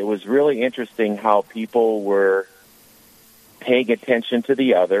 But it was really interesting how people were paying attention to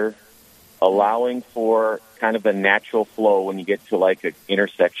the other, allowing for kind of a natural flow when you get to like an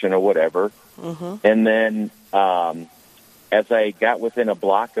intersection or whatever. Mm-hmm. And then as I got within a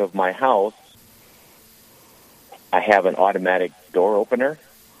block of my house, I have an automatic door opener,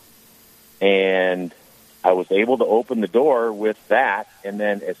 and I was able to open the door with that, and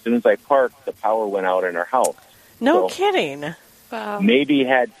then as soon as I parked, the power went out in our house. No kidding. Wow. Maybe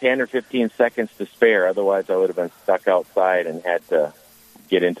had 10 or 15 seconds to spare, otherwise I would have been stuck outside and had to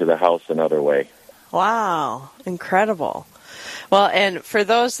get into the house another way. Wow, incredible. Well, and for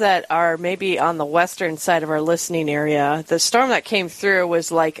those that are maybe on the western side of our listening area, the storm that came through was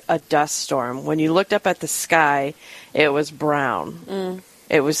like a dust storm. When you looked up at the sky, it was brown.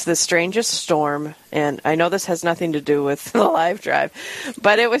 It was the strangest storm, and I know this has nothing to do with the live drive,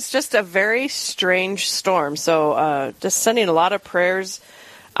 but it was just a very strange storm. So just sending a lot of prayers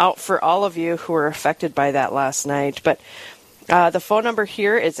out for all of you who were affected by that last night. But the phone number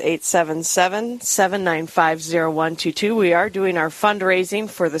here is 877-795-0122. We are doing our fundraising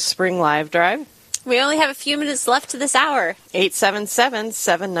for the Spring Live Drive. We only have a few minutes left to this hour.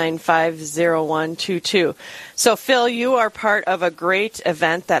 877-795-0122. So, Phil, you are part of a great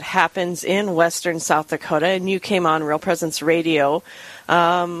event that happens in western South Dakota, and you came on Real Presence Radio,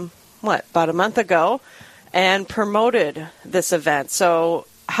 about a month ago, and promoted this event. So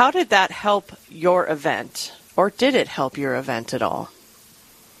how did that help your event, or did it help your event at all?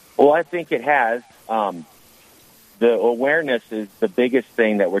 Well, I think it has. The awareness is the biggest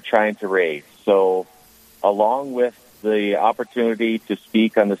thing that we're trying to raise. So along with the opportunity to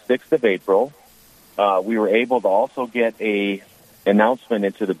speak on the 6th of April, we were able to also get a announcement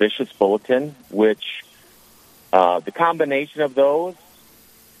into the Bishop's Bulletin, which the combination of those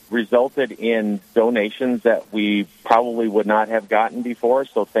resulted in donations that we probably would not have gotten before.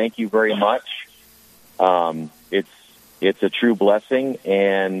 So thank you very much. It's a true blessing,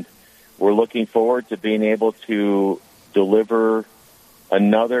 and we're looking forward to being able to deliver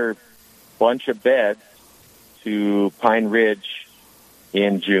another bunch of beds to Pine Ridge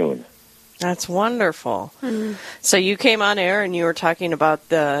in June. That's wonderful. Mm-hmm. So you came on air and you were talking about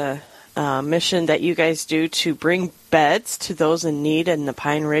the mission that you guys do to bring beds to those in need in the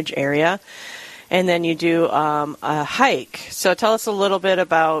Pine Ridge area. And then you do a hike. So tell us a little bit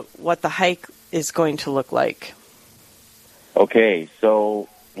about what the hike is going to look like. Okay, so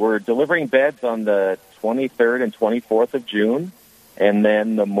we're delivering beds on the 23rd and 24th of June, and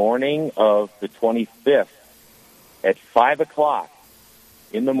then the morning of the 25th at 5 o'clock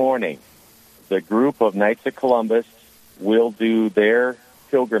in the morning, the group of Knights of Columbus will do their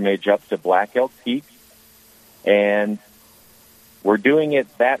pilgrimage up to Black Elk Peak, and we're doing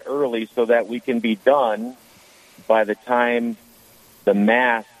it that early so that we can be done by the time the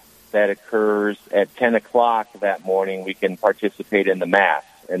Mass that occurs at 10 o'clock that morning. We can participate in the Mass.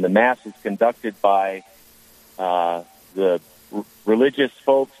 And the Mass is conducted by the religious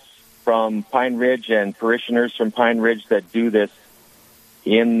folks from Pine Ridge and parishioners from Pine Ridge that do this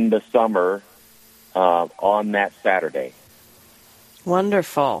in the summer on that Saturday.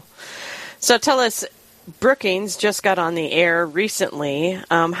 Wonderful. So tell us, Brookings just got on the air recently.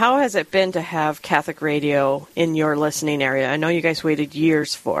 How has it been to have Catholic radio in your listening area? I know you guys waited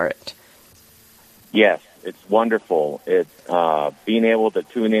years for it. Yes, it's wonderful. It's being able to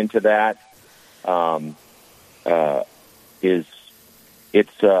tune into that.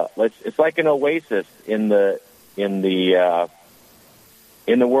 it's like an oasis in the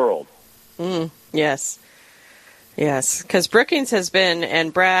world. Yes. Yes, because Brookings has been,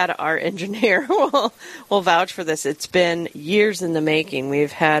 and Brad, our engineer, will vouch for this. It's been years in the making.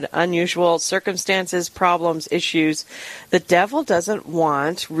 We've had unusual circumstances, problems, issues. The devil doesn't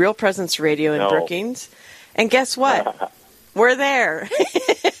want Real Presence Radio in Brookings. And guess what? We're there.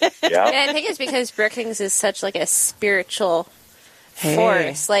 Yeah, I think it's because Brookings is such like a spiritual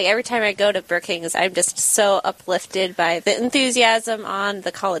force. Like every time I go to Brookings, I'm just so uplifted by the enthusiasm on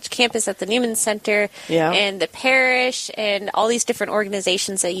the college campus at the Newman Center and the parish and all these different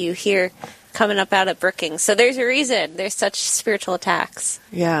organizations that you hear coming up out of Brookings. So there's a reason there's such spiritual attacks.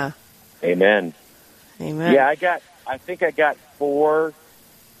 Yeah. Amen. Yeah, I think I got four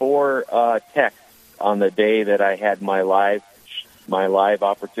texts on the day that I had my live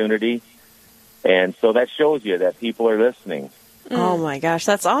opportunity, and so that shows you that people are listening. Oh, my gosh,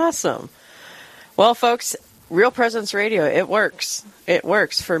 that's awesome. Well, folks, Real Presence Radio, it works. It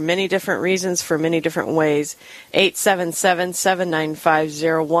works for many different reasons, for many different ways.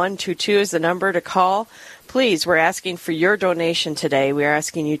 877-795-0122 is the number to call. Please, we're asking for your donation today. We're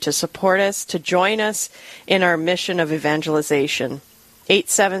asking you to support us, to join us in our mission of evangelization.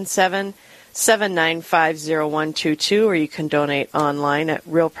 877-795-0122, or you can donate online at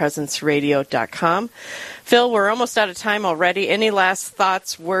realpresenceradio.com. Phil, we're almost out of time already. Any last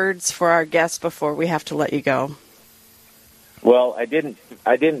thoughts, words for our guests before we have to let you go? Well, I didn't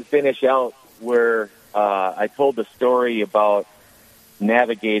finish out where I told the story about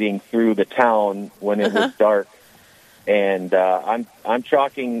navigating through the town when it was dark, and I'm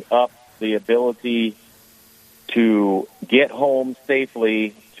chalking up the ability to get home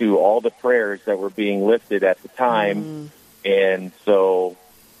safely to all the prayers that were being lifted at the time, and so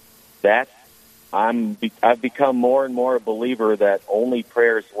I've become more and more a believer that only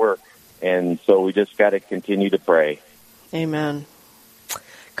prayers work, and so we just got to continue to pray. Amen.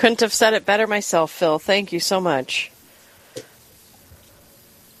 Couldn't have said it better myself, Phil. Thank you so much.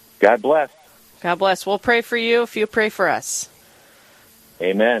 God bless. God bless. We'll pray for you if you pray for us.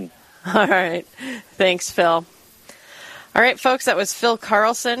 Amen. All right. Thanks, Phil. All right, folks, that was Phil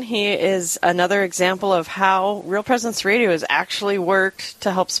Carlson. He is another example of how Real Presence Radio has actually worked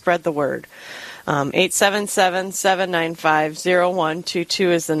to help spread the word. 877-795-0122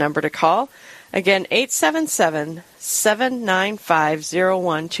 is the number to call. Again,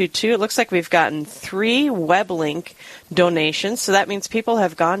 877-795-0122. It looks like we've gotten 3 web link donations, so that means people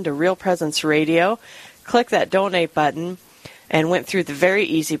have gone to Real Presence Radio, click that donate button, and went through the very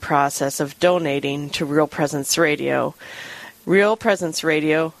easy process of donating to Real Presence Radio.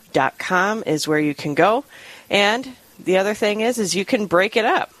 RealPresenceRadio.com is where you can go. And the other thing is you can break it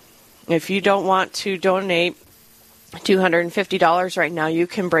up. If you don't want to donate $250 right now, you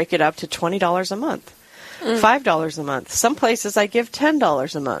can break it up to $20 a month, $5 a month. Some places I give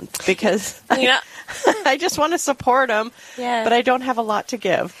 $10 a month because I just want to support them, but I don't have a lot to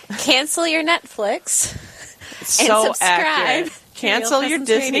give. Cancel your Netflix. So and subscribe. Accurate. Cancel your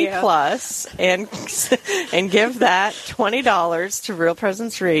Disney Plus and give that $20 to Real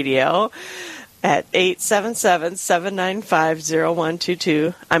Presence Radio at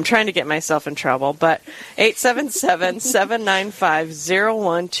 877-795-0122. I'm trying to get myself in trouble, but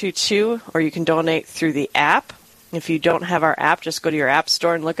 877-795-0122, or you can donate through the app. If you don't have our app, just go to your app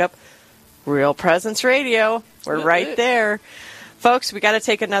store and look up Real Presence Radio. We're right there. Folks, we got to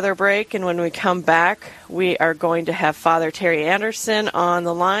take another break, and when we come back, we are going to have Father Terry Anderson on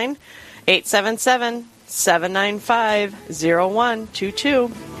the line,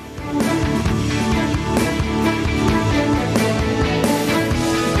 877-795-0122.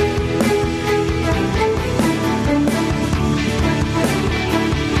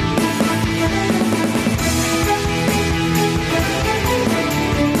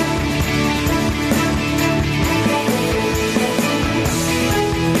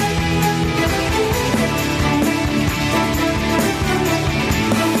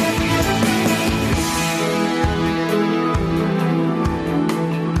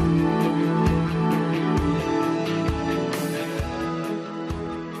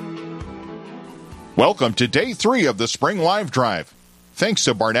 Welcome to Day 3 of the Spring Live Drive. Thanks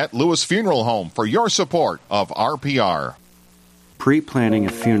to Barnett Lewis Funeral Home for your support of RPR. Pre-planning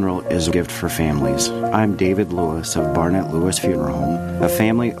a funeral is a gift for families. I'm David Lewis of Barnett Lewis Funeral Home, a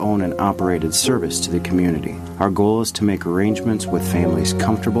family-owned and operated service to the community. Our goal is to make arrangements with families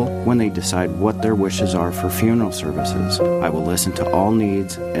comfortable when they decide what their wishes are for funeral services. I will listen to all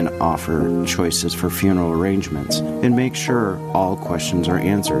needs and offer choices for funeral arrangements and make sure all questions are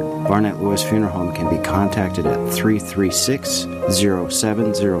answered. Barnett Lewis Funeral Home can be contacted at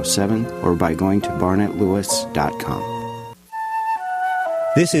 336-0707 or by going to barnettlewis.com.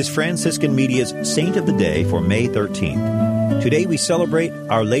 This is Franciscan Media's Saint of the Day for May 13th. Today we celebrate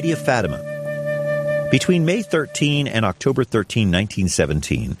Our Lady of Fatima. Between May 13 and October 13,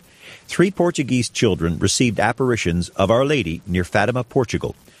 1917, 3 Portuguese children received apparitions of Our Lady near Fatima,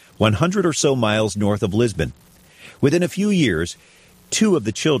 Portugal, 100 or so miles north of Lisbon. Within a few years, 2 of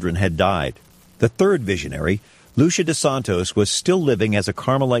the children had died. The third visionary, Lucia de Santos, was still living as a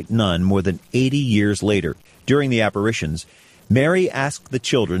Carmelite nun more than 80 years later. During the apparitions, Mary asked the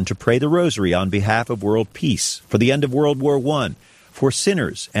children to pray the rosary on behalf of world peace, for the end of World War I, for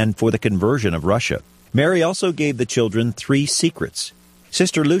sinners, and for the conversion of Russia. Mary also gave the children 3 secrets.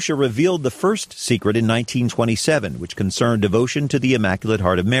 Sister Lucia revealed the first secret in 1927, which concerned devotion to the Immaculate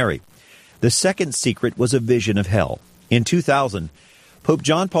Heart of Mary. The second secret was a vision of hell. In 2000, Pope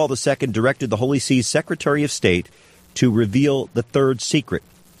John Paul II directed the Holy See's Secretary of State to reveal the third secret.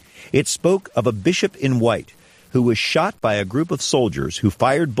 It spoke of a bishop in white who was shot by a group of soldiers who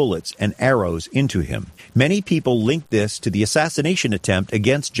fired bullets and arrows into him. Many people linked this to the assassination attempt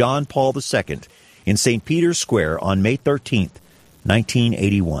against John Paul II in St. Peter's Square on May 13,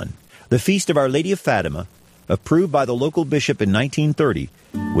 1981. The Feast of Our Lady of Fatima, approved by the local bishop in 1930,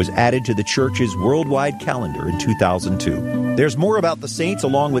 was added to the Church's worldwide calendar in 2002. There's more about the saints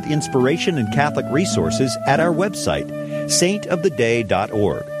along with inspiration and Catholic resources at our website,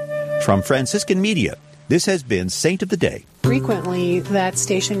 saintoftheday.org. From Franciscan Media, this has been Saint of the Day. Frequently, that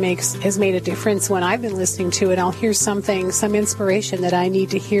station has made a difference when I've been listening to it. I'll hear something, some inspiration that I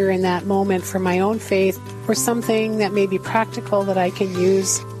need to hear in that moment for my own faith, or something that may be practical that I can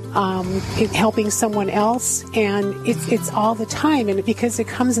use in helping someone else. And it's all the time, and because it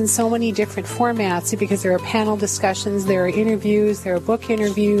comes in so many different formats, because there are panel discussions, there are interviews, there are book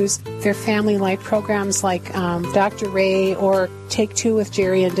interviews, there are family life programs like Dr. Ray or Take Two with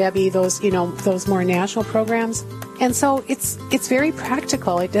Jerry and Debbie, those more national programs. And so it's very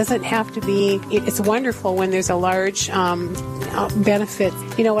practical. It doesn't have to be, it's wonderful when there's a large benefit.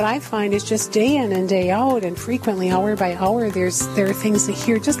 What I find is just day in and day out and frequently hour by hour, there are things to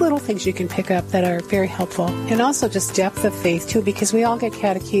hear, just little things you can pick up that are very helpful. And also just depth of faith too, because we all get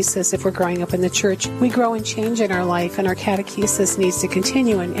catechesis if we're growing up in the church. We grow and change in our life, and our catechesis needs to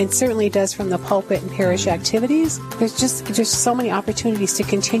continue, and it certainly does from the pulpit and parish activities. There's just so many opportunities to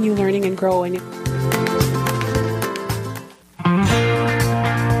continue learning and growing.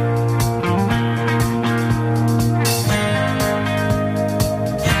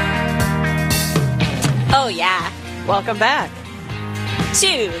 Welcome back to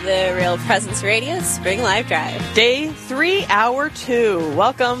the Real Presence Radio Spring Live Drive. Day 3, Hour 2.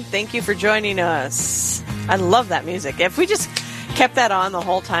 Welcome. Thank you for joining us. I love that music. If we just kept that on the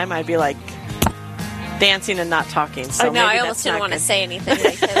whole time, I'd be like dancing and not talking. So I almost didn't want to say anything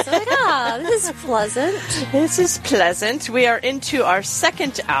like this. I'm like, this is pleasant. This is pleasant. We are into our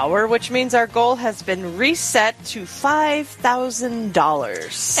second hour, which means our goal has been reset to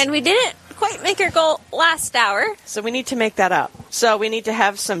 $5,000. And we didn't quite make our goal last hour. So we need to make that up. So we need to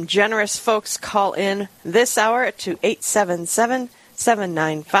have some generous folks call in this hour to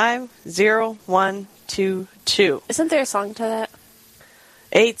 877-795-0122. Isn't there a song to that?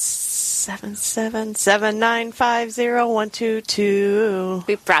 877-795-0122.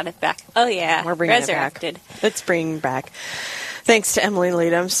 We brought it back. Oh, yeah. We're bringing Resurrected. it back. Let's bring back. Thanks to Emily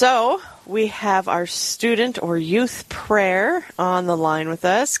Leadham. So we have our student or youth prayer on the line with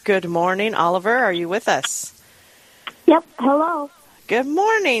us. Good morning, Oliver. Are you with us? Yep. Hello. Good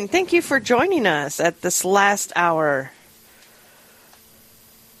morning. Thank you for joining us at this last hour.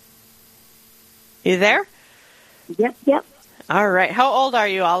 You there? Yep. All right. How old are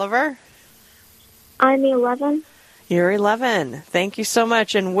you, Oliver? I'm 11. You're 11. Thank you so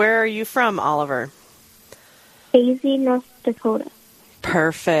much. And where are you from, Oliver? AZ, North Dakota.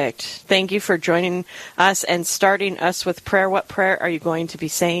 Perfect. Thank you for joining us and starting us with prayer. What prayer are you going to be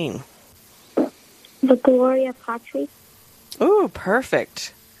saying? The Gloria Patri. Ooh,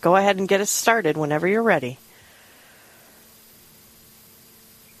 perfect. Go ahead and get us started whenever you're ready.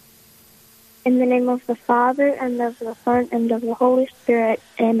 In the name of the Father, and of the Son, and of the Holy Spirit.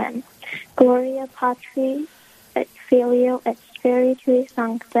 Amen. Gloria Patri et Filio et Spiritui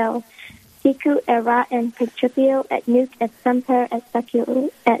Sancto, Sicu erat in principio et nunc et semper et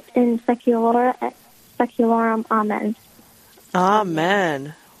in seculora et seculorum. Amen.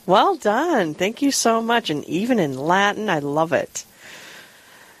 Amen. Well done. Thank you so much. And even in Latin, I love it.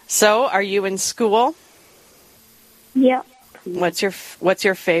 So, are you in school? Yep. What's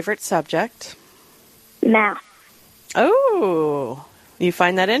your favorite subject? Math. Oh, you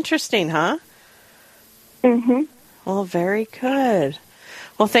find that interesting, huh? Mm-hmm. Well, very good.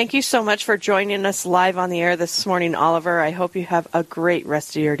 Well, thank you so much for joining us live on the air this morning, Oliver. I hope you have a great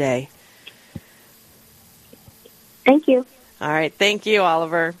rest of your day. Thank you. All right. Thank you,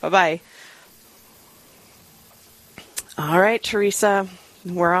 Oliver. Bye-bye. All right, Teresa,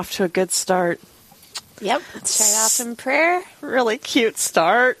 we're off to a good start. Yep. Let's start off in prayer. Really cute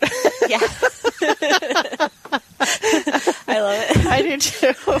start. Yeah. I love it. I do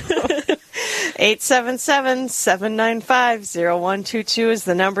too. 877-795-0122 is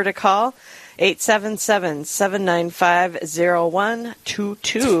the number to call.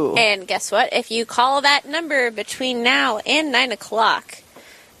 877-795-0122. And guess what? If you call that number between now and 9 o'clock,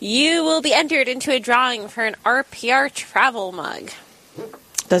 you will be entered into a drawing for an RPR travel mug.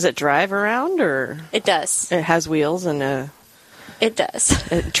 Does it drive around, or? It does. It has wheels and It does.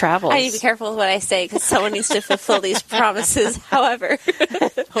 It travels. I need to be careful with what I say because someone needs to fulfill these promises. However,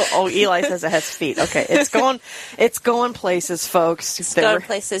 Eli says it has feet. Okay, it's going places, folks. It's going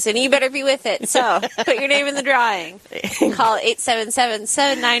places, and you better be with it. So put your name in the drawing. Call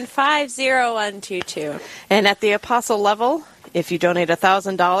 877-795-0122. And at the Apostle level, if you donate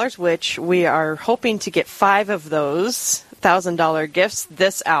 $1,000, which we are hoping to get 5 of those $1,000 gifts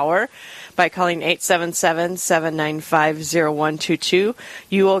this hour by calling 877-795-0122.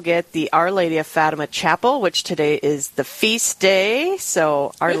 You will get the Our Lady of Fatima Chapel, which today is the feast day.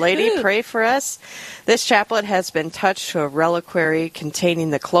 So Our Lady, pray for us. This chaplet has been touched to a reliquary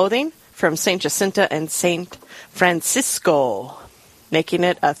containing the clothing from St. Jacinta and St. Francisco, making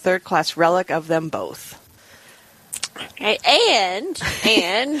it a third-class relic of them both. Okay, and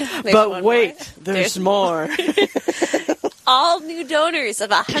but wait, there's more. All new donors of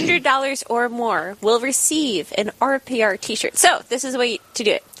 $100 or more will receive an RPR t-shirt. So this is the way to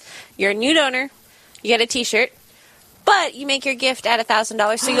do it. You're a new donor, you get a t-shirt, but you make your gift at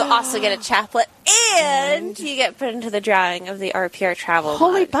 $1,000, so you'll also get a chaplet, and you get put into the drawing of the RPR travel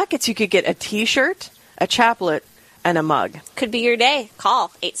Holy mug. buckets, you could get a t-shirt, a chaplet, and a mug. Could be your day.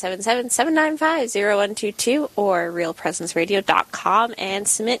 Call 877-795-0122 or realpresenceradio.com and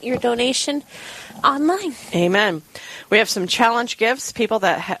submit your donation online. Amen. We have some challenge gifts, people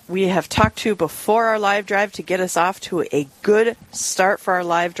that we have talked to before our live drive to get us off to a good start for our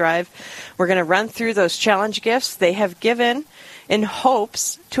live drive. We're going to run through those challenge gifts they have given in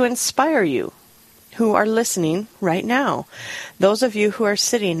hopes to inspire you who are listening right now. Those of you who are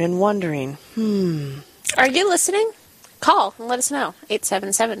sitting and wondering, Are you listening? Call and let us know.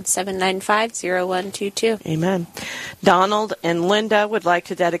 877-795-0122. Amen. Donald and Linda would like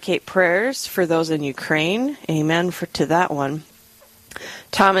to dedicate prayers for those in Ukraine. Amen to that one.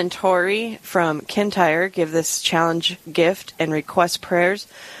 Tom and Tori from Kintyre give this challenge gift and request prayers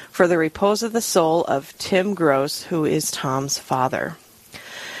for the repose of the soul of Tim Gross, who is Tom's father.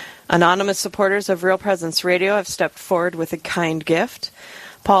 Anonymous supporters of Real Presence Radio have stepped forward with a kind gift.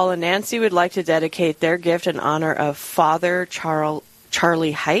 Paul and Nancy would like to dedicate their gift in honor of Father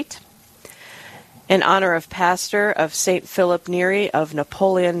Charlie Height, in honor of pastor of St. Philip Neri of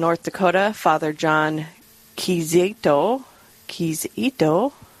Napoleon, North Dakota, Father John Kizito.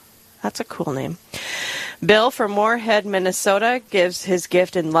 That's a cool name. Bill from Moorhead, Minnesota, gives his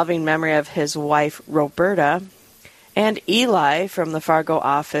gift in loving memory of his wife, Roberta. And Eli from the Fargo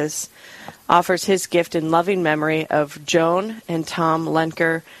office offers his gift in loving memory of Joan and Tom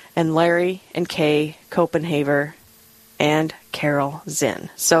Lenker and Larry and Kay Copenhaver and Carol Zinn.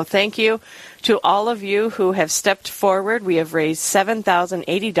 So thank you to all of you who have stepped forward. We have raised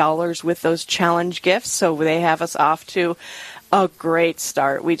 $7,080 with those challenge gifts, so they have us off to a great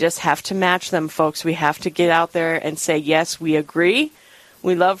start. We just have to match them, folks. We have to get out there and say, yes, we agree.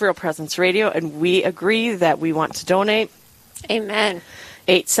 We love Real Presence Radio, and we agree that we want to donate. Amen.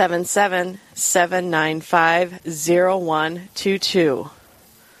 877-795-0122.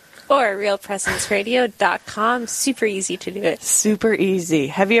 Or realpresenceradio.com. Super easy to do it. Super easy.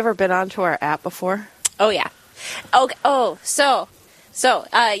 Have you ever been onto our app before? Oh, yeah. So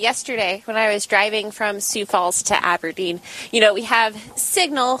yesterday when I was driving from Sioux Falls to Aberdeen, we have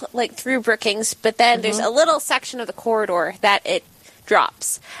signal like through Brookings, but then there's a little section of the corridor that it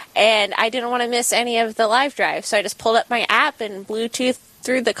drops. And I didn't want to miss any of the live drive, so I just pulled up my app and Bluetooth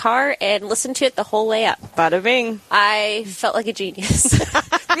through the car and listened to it the whole way up. Bada bing. I felt like a genius.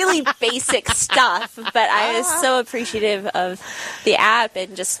 Really basic stuff, but I was so appreciative of the app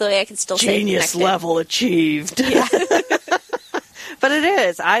and just the way I could still stay Genius connected. level achieved. Yeah. But it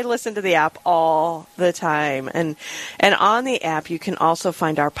is. I listen to the app all the time. And on the app, you can also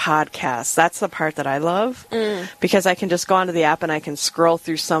find our podcasts. That's the part that I love because I can just go onto the app and I can scroll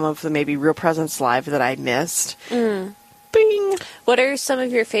through some of the maybe Real Presence Live that I missed. Bing. What are some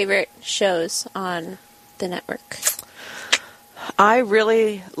of your favorite shows on the network? I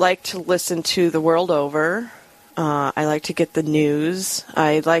really like to listen to The World Over. I like to get the news.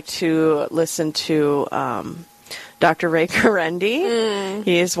 I like to listen to Dr. Ray Karendi.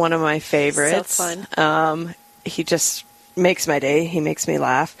 He is one of my favorites. So fun. He just makes my day. He makes me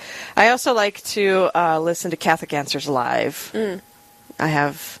laugh. I also like to listen to Catholic Answers Live. I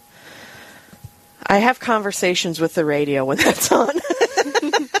have conversations with the radio when that's on.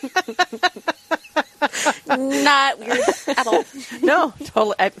 Not weird at all. No,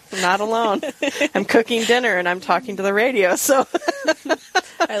 totally. I'm not alone. I'm cooking dinner and I'm talking to the radio. So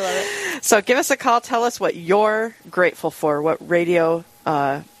I love it. So give us a call. Tell us what you're grateful for, what radio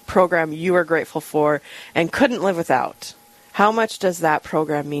program you are grateful for and couldn't live without. How much does that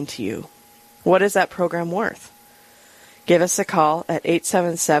program mean to you? What is that program worth? Give us a call at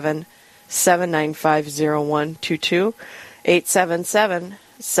 877-795-0122,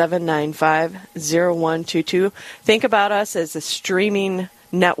 877-795-0122. Think about us as a streaming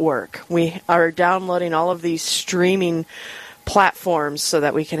network. We are downloading all of these streaming platforms so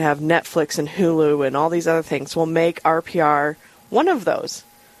that we can have Netflix and Hulu and all these other things. We'll make RPR one of those.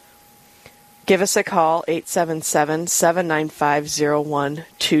 Give us a call,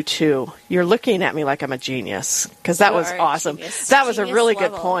 877-795-0122. You're looking at me like I'm a genius, because that was awesome. That was a really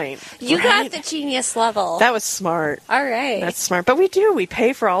good point. You got the genius level. That was smart. All right. That's smart. But we do. We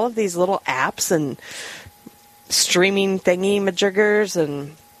pay for all of these little apps and streaming thingy-majiggers,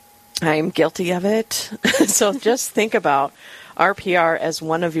 and I'm guilty of it. So just think about RPR as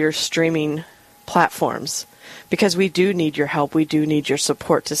one of your streaming platforms. Because we do need your help. We do need your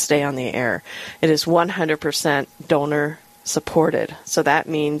support to stay on the air. It is 100% donor supported. So that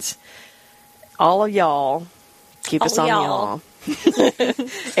means all of y'all keep us on the y'all.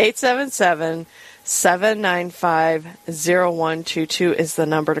 877-795-0122 is the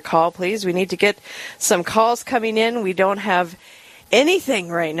number to call, please. We need to get some calls coming in. We don't have anything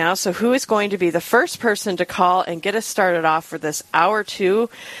right now, so who is going to be the first person to call and get us started off for this hour 2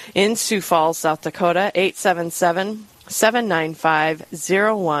 in Sioux Falls, South Dakota?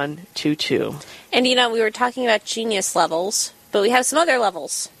 877-795-0122. And we were talking about genius levels, but we have some other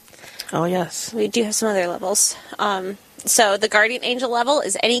levels. Oh, yes. We do have some other levels. So the Guardian Angel level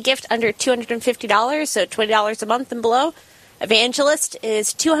is any gift under $250, so $20 a month and below. Evangelist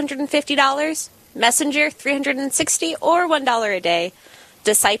is $250. Messenger, $360 or $1 a day.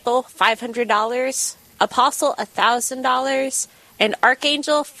 Disciple, $500. Apostle, $1,000. And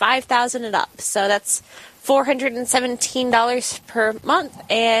Archangel, $5,000 and up. So that's $417 per month.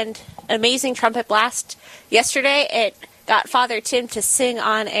 And Amazing Trumpet Blast. Yesterday, it got Father Tim to sing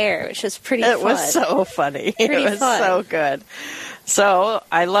on air, which was pretty fun. It was so funny. Pretty it was fun. So good. So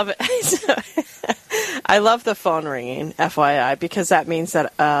I love it. I love the phone ringing, FYI, because that means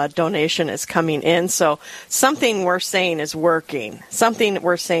that a donation is coming in. So something we're saying is working. Something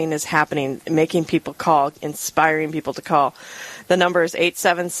we're saying is happening, making people call, inspiring people to call. The number is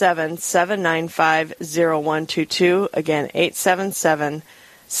 877-795-0122. Again,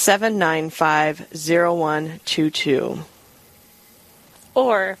 877-795-0122.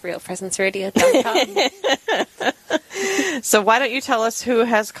 Or realpresenceradio.com. So why don't you tell us who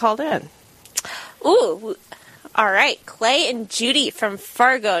has called in? Ooh, all right. Clay and Judy from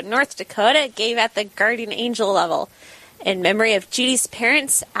Fargo, North Dakota, gave at the Guardian Angel level in memory of Judy's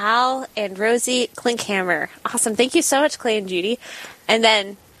parents, Al and Rosie Klinkhammer. Awesome. Thank you so much, Clay and Judy. And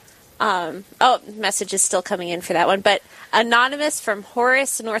then, message is still coming in for that one. But Anonymous from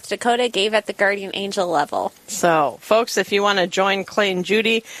Horace, North Dakota, gave at the Guardian Angel level. So, folks, if you want to join Clay and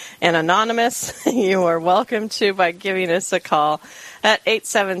Judy and Anonymous, you are welcome to by giving us a call at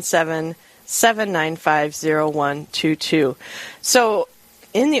 877-795-0122. So,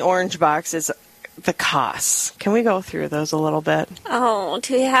 in the orange box is the costs. Can we go through those a little bit? Oh,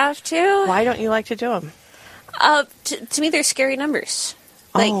 do we have to? Why don't you like to do them? To me, they're scary numbers.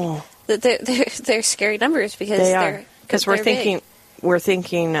 They're scary numbers because they're we're big.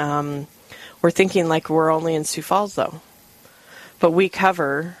 thinking like we're only in Sioux Falls though. But we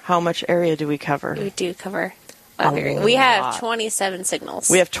cover, how much area do we cover? We do cover. We have 27 signals.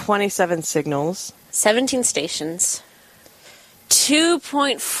 We have 27 signals. 17 stations.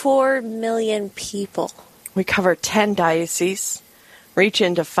 2.4 million people. We cover 10 dioceses, reach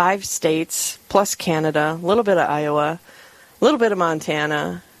into 5 states, plus Canada, a little bit of Iowa, a little bit of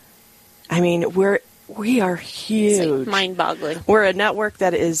Montana. I mean, we are huge. It's like mind-boggling. We're a network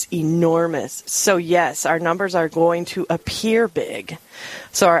that is enormous. So yes, our numbers are going to appear big.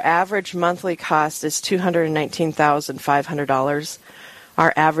 So our average monthly cost is $219,500.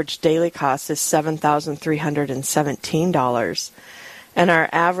 Our average daily cost is $7,317. And our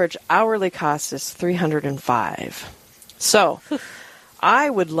average hourly cost is $305. So I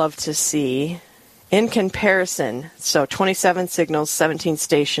would love to see, in comparison, so 27 signals, 17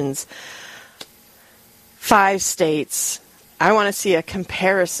 stations, 5 states. I want to see a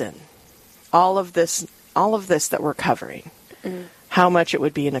comparison. All of this that we're covering. How much it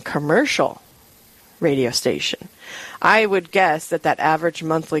would be in a commercial radio station. I would guess that average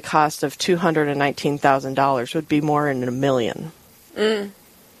monthly cost of $219,000 would be more in $1 million.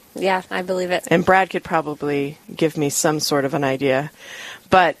 Yeah, I believe it. And Brad could probably give me some sort of an idea.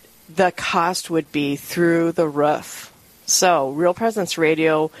 But the cost would be through the roof. So Real Presence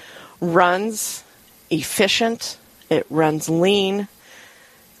Radio runs efficient. It runs lean.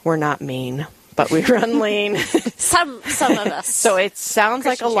 We're not mean, but we run lean. Some of us. So it sounds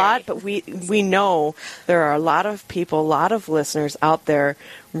like a lot, but we know there are a lot of people, a lot of listeners out there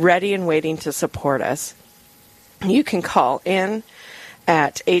ready and waiting to support us. You can call in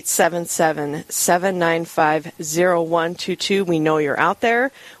at 877-795-0122. We know you're out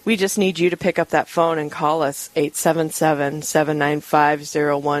there. We just need you to pick up that phone and call us,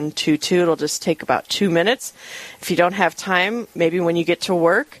 877-795-0122. It'll just take about 2 minutes. If you don't have time, maybe when you get to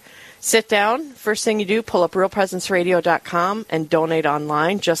work, sit down. First thing you do, pull up realpresenceradio.com and donate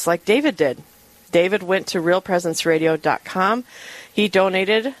online, just like David did. David went to realpresenceradio.com. He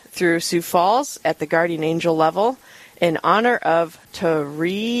donated through Sioux Falls at the Guardian Angel level in honor of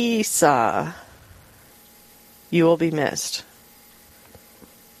Teresa. You will be missed.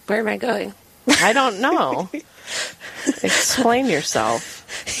 Where am I going? I don't know. Explain yourself.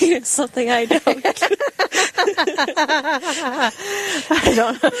 It's something I don't. I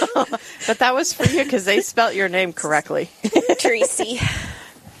don't know. But that was for you because they spelt your name correctly. Tracy.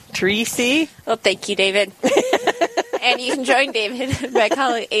 Tracy? Well, thank you, David. And you can join David by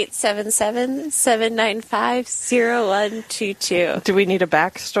calling 877-795-0122. Do we need a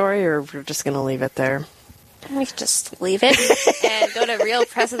backstory, or we're just going to leave it there? We can just leave it and go to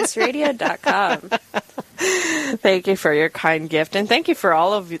realpresenceradio.com. Thank you for your kind gift, and thank you for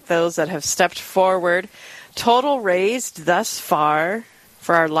all of those that have stepped forward. Total raised thus far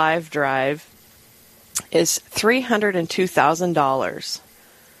for our live drive is $302,000.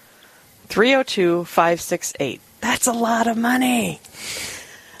 302-568. That's a lot of money.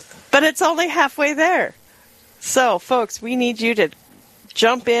 But it's only halfway there. So, folks, we need you to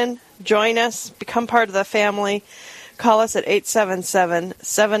jump in, join us, become part of the family. Call us at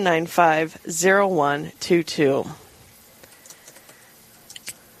 877-795-0122.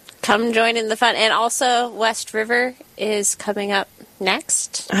 Come join in the fun. And also, West River is coming up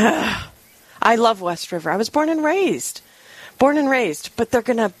next. I love West River. I was born and raised, but they're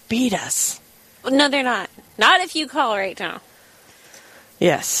going to beat us. No, they're not. Not if you call right now.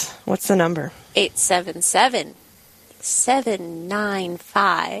 Yes. What's the number?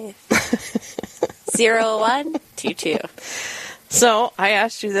 877-795-0122. So, I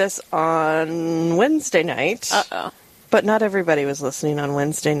asked you this on Wednesday night. Uh-oh. But not everybody was listening on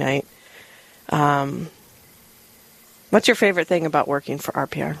Wednesday night. What's your favorite thing about working for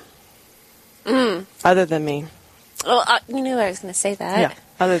RPR? Other than me. Well, you knew I was going to say that. Yeah,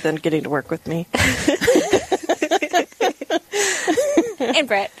 other than getting to work with me. And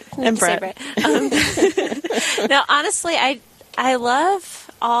Brett. And Brett. No, honestly, I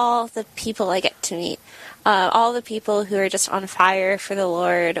love all the people I get to meet. All the people who are just on fire for the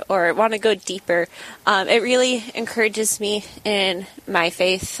Lord or want to go deeper. It really encourages me in my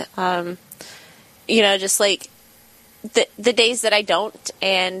faith. Just like the days that I don't,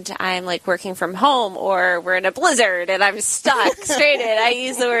 and I'm like working from home, or we're in a blizzard and I'm stuck stranded. I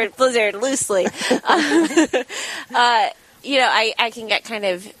use the word blizzard loosely. I can get kind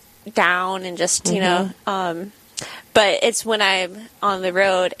of down and just, but it's when I'm on the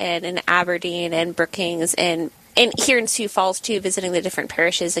road and in Aberdeen and Brookings and here in Sioux Falls too, visiting the different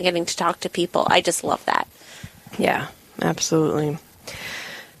parishes and getting to talk to people. I just love that. Yeah, absolutely.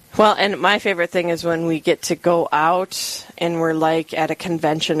 Well, and my favorite thing is when we get to go out and we're like at a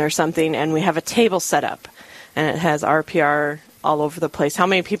convention or something and we have a table set up and it has RPR all over the place. How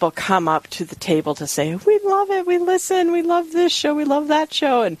many people come up to the table to say, we love it, we listen, we love this show, we love that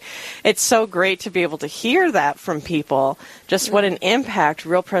show. And it's so great to be able to hear that from people, just what an impact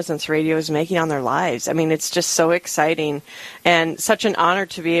Real Presence Radio is making on their lives. I mean, it's just so exciting and such an honor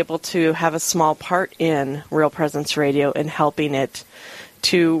to be able to have a small part in Real Presence Radio and helping it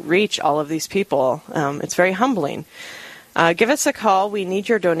to reach all of these people. It's very humbling. Give us a call. We need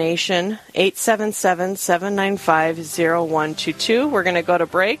your donation, 877-795-0122. We're going to go to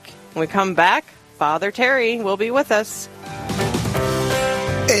break. When we come back, Father Terry will be with us.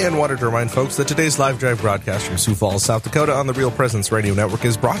 And wanted to remind folks that today's live drive broadcast from Sioux Falls, South Dakota on the Real Presence Radio Network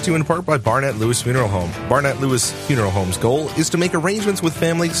is brought to you in part by Barnett Lewis Funeral Home. Barnett Lewis Funeral Home's goal is to make arrangements with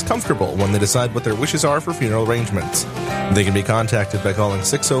families comfortable when they decide what their wishes are for funeral arrangements. They can be contacted by calling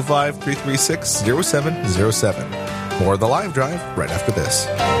 605-336-0707. More of the live drive right after this.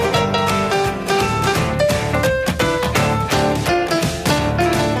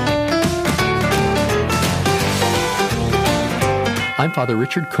 I'm Father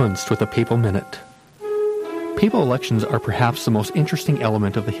Richard Kunst with a Papal Minute. Papal elections are perhaps the most interesting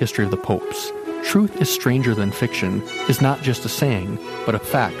element of the history of the popes. Truth is stranger than fiction is not just a saying, but a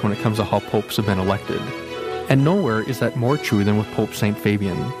fact when it comes to how popes have been elected. And nowhere is that more true than with Pope St.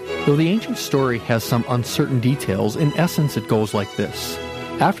 Fabian. Though the ancient story has some uncertain details, in essence it goes like this.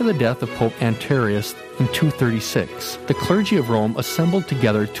 After the death of Pope Antarius in 236, the clergy of Rome assembled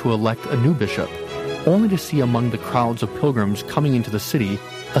together to elect a new bishop, only to see among the crowds of pilgrims coming into the city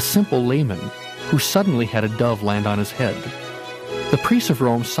a simple layman who suddenly had a dove land on his head. The priests of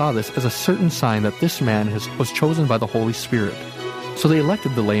Rome saw this as a certain sign that this man was chosen by the Holy Spirit, so they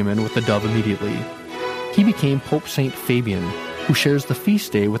elected the layman with the dove immediately. He became Pope St. Fabian, who shares the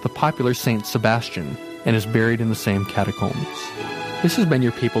feast day with the popular St. Sebastian and is buried in the same catacombs. This has been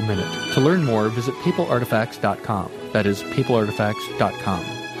your Papal Minute. To learn more, visit papalartifacts.com. That is papalartifacts.com.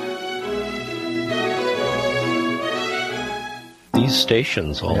 These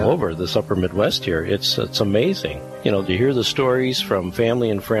stations all over this upper Midwest here, it's amazing. You know, to hear the stories from family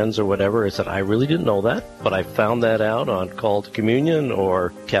and friends or whatever, I said, I really didn't know that, but I found that out on Call to Communion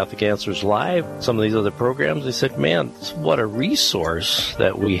or Catholic Answers Live, some of these other programs. I said, man, what a resource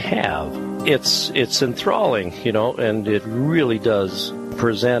that we have. It's enthralling, you know, and it really does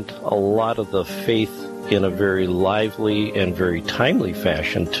present a lot of the faith in a very lively and very timely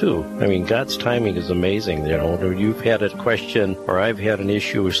fashion, too. I mean, God's timing is amazing. You know, you've had a question or I've had an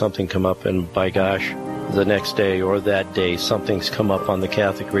issue or something come up, and by gosh, the next day or that day, something's come up on the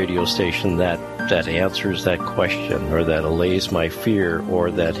Catholic radio station that answers that question or that allays my fear or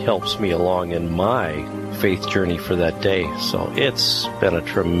that helps me along in my faith journey for that day. So it's been a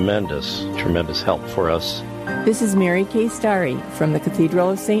tremendous, tremendous help for us. This is Mary Kay Starry from the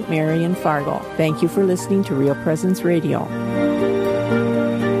Cathedral of St. Mary in Fargo. Thank you for listening to Real Presence Radio.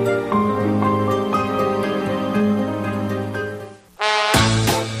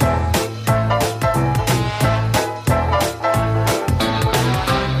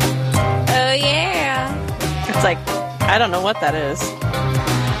 Oh, yeah. It's like, I don't know what that is.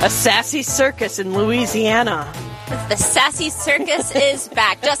 A sassy circus in Louisiana. The Sassy Circus is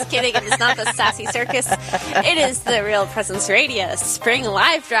back. Just kidding. It is not the Sassy Circus. It is the Real Presence Radio Spring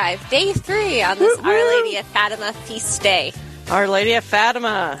Live Drive, Day 3 on this Our Lady of Fatima Feast Day. Our Lady of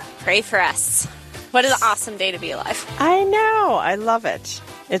Fatima. Pray for us. What an awesome day to be alive. I know. I love it.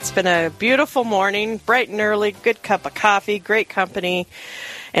 It's been a beautiful morning, bright and early, good cup of coffee, great company,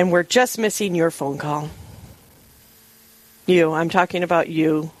 and we're just missing your phone call. You. I'm talking about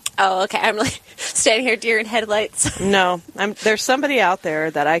you. Oh, okay. I'm like standing here, deer in headlights. No, there's somebody out there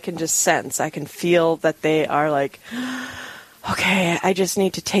that I can just sense. I can feel that they are like, okay, I just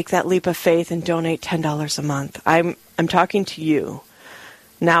need to take that leap of faith and donate $10 a month. I'm talking to you.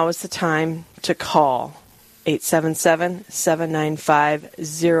 Now is the time to call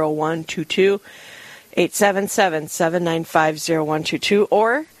 877-795-0122, 877-795-0122,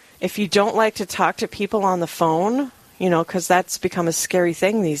 or if you don't like to talk to people on the phone, you know, because that's become a scary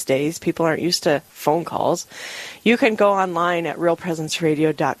thing these days. People aren't used to phone calls. You can go online at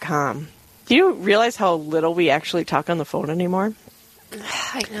realpresenceradio.com. Do you realize how little we actually talk on the phone anymore?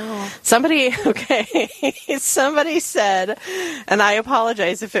 I know. Somebody said, and I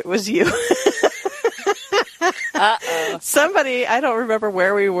apologize if it was you. Uh-oh. Somebody, I don't remember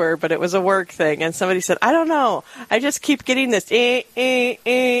where we were, but it was a work thing, and somebody said, I don't know, I just keep getting this noise,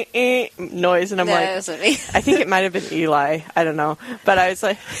 and I'm like, it wasn't me. I think it might have been Eli, I don't know, but I was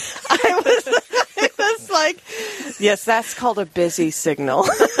like, yes, that's called a busy signal.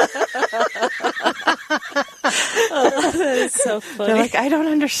 Oh, that is so funny. They're like, I don't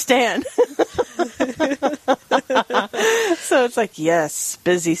understand. So it's like, yes,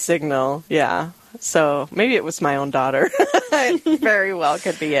 busy signal. Yeah. So maybe it was my own daughter. Very well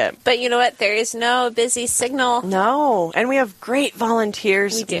could be it. But you know what? There is no busy signal. No. And we have great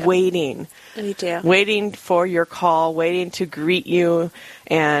volunteers waiting. We do. Waiting for your call, waiting to greet you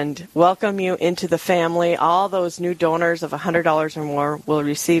and welcome you into the family. All those new donors of $100 or more will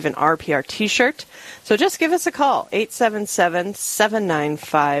receive an RPR t-shirt. So just give us a call,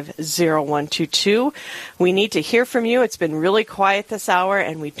 877-795-0122. We need to hear from you. It's been really quiet this hour,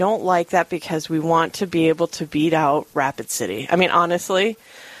 and we don't like that because we want to be able to beat out Rapid City. I mean, honestly,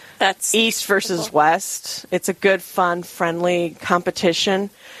 that's East versus West. It's a good, fun, friendly competition.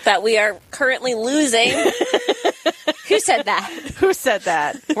 That we are currently losing. Who said that? Who said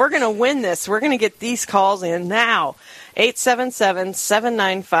that? We're going to win this. We're going to get these calls in now.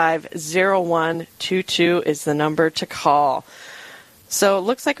 877-795-0122 is the number to call. So it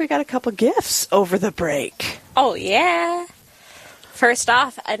looks like we got a couple gifts over the break. Oh, yeah. First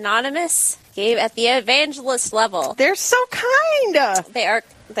off, Anonymous gave at the evangelist level. They're so kind. They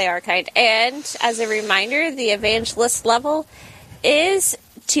are kind. And as a reminder, the evangelist level is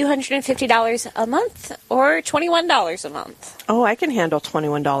 $250 a month or $21 a month. Oh, I can handle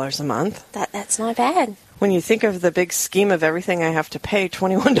 $21 a month. That's not bad. When you think of the big scheme of everything I have to pay,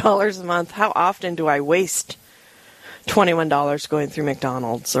 $21 a month, how often do I waste $21 going through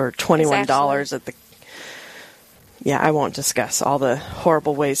McDonald's or $21 at the... Yeah, I won't discuss all the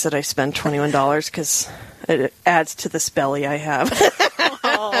horrible ways that I spend $21 because it adds to this belly I have.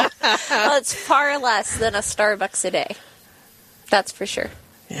 Well, it's far less than a Starbucks a day. That's for sure.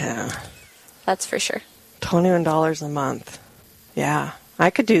 Yeah. That's for sure. $21 a month. Yeah. I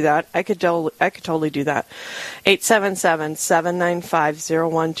could do that. I could totally do that.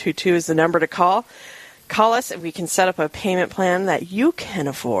 877-795-0122 is the number to call. Call us and we can set up a payment plan that you can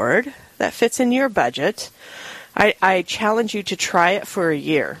afford, that fits in your budget. I challenge you to try it for a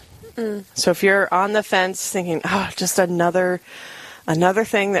year. So if you're on the fence thinking, oh, just another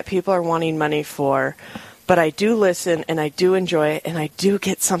thing that people are wanting money for, but I do listen and I do enjoy it and I do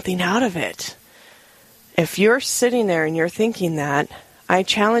get something out of it. If you're sitting there and you're thinking that, I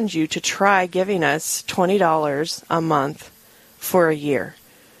challenge you to try giving us $20 a month for a year.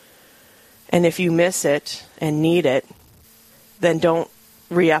 And if you miss it and need it, then don't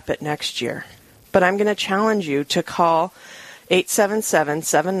re-up it next year. But I'm going to challenge you to call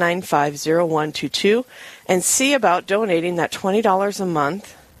 877-795-0122 and see about donating that $20 a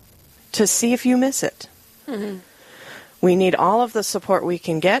month to see if you miss it. Mm-hmm. We need all of the support we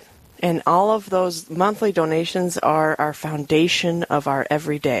can get. And all of those monthly donations are our foundation of our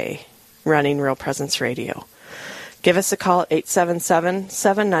everyday running Real Presence Radio. Give us a call at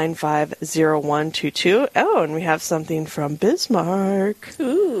 877-795-0122. Oh, and we have something from Bismarck.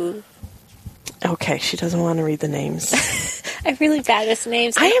 Ooh. Okay, she doesn't want to read the names. I'm really bad with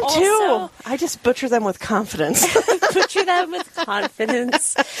names. I am too. I just butcher them with confidence. Butcher them with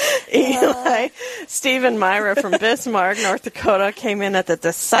confidence. Eli, Steve, and Myra from Bismarck, North Dakota, came in at the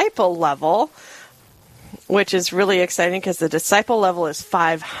disciple level, which is really exciting because the disciple level is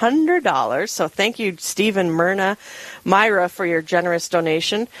 $500. So thank you, Steve and Myra, for your generous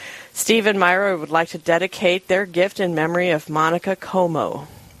donation. Steve and Myra would like to dedicate their gift in memory of Monica Como.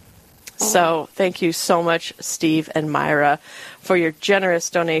 So thank you so much, Steve and Myra, for your generous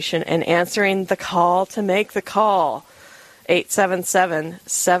donation and answering the call to make the call.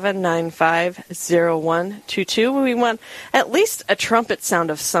 877-795-0122. We want at least a trumpet sound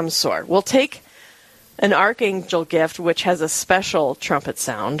of some sort. We'll take an Archangel gift, which has a special trumpet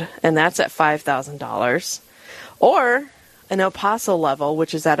sound, and that's at $5,000. Or an Apostle level,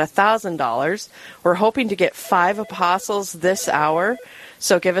 which is at $1,000. We're hoping to get 5 apostles this hour.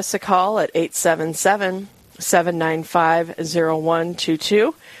 So give us a call at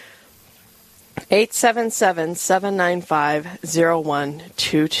 877-795-0122.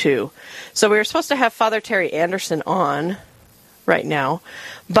 877-795-0122. So we were supposed to have Father Terry Anderson on right now,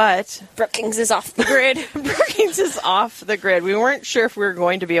 but Brookings is off the grid. Brookings is off the grid. We weren't sure if we were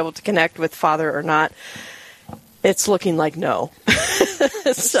going to be able to connect with Father or not. It's looking like no. Which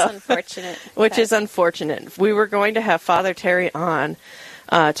is unfortunate. We were going to have Father Terry on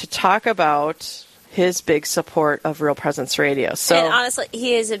to talk about his big support of Real Presence Radio. So, and honestly,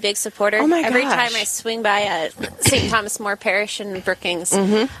 he is a big supporter. Oh my Every gosh. time I swing by St. Thomas More Parish in Brookings,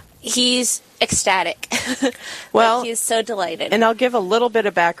 he's ecstatic. Well, he's so delighted. And I'll give a little bit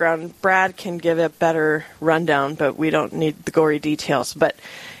of background. Brad can give a better rundown, but we don't need the gory details. But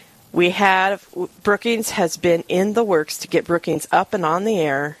Brookings has been in the works to get Brookings up and on the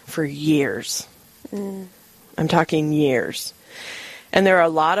air for years. I'm talking years. And there are a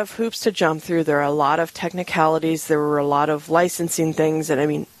lot of hoops to jump through. There are a lot of technicalities. There were a lot of licensing things. And I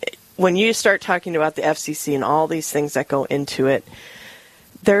mean, when you start talking about the FCC and all these things that go into it,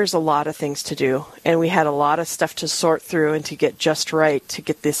 there's a lot of things to do. And we had a lot of stuff to sort through and to get just right to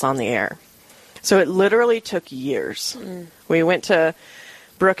get this on the air. So it literally took years. We went to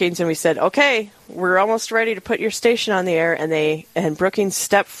Brookings and we said, okay, we're almost ready to put your station on the air. And Brookings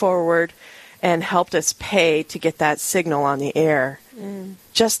stepped forward and helped us pay to get that signal on the air,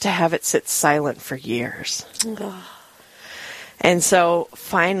 just to have it sit silent for years. And so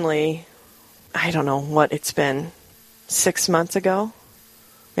finally, I don't know what it's been, 6 months ago,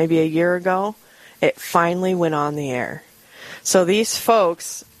 maybe a year ago, it finally went on the air. So these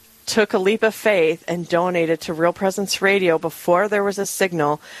folks took a leap of faith and donated to Real Presence Radio before there was a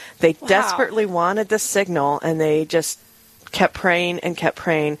signal. They desperately wanted the signal, and they just kept praying, and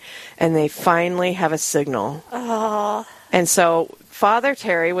they finally have a signal. And so Father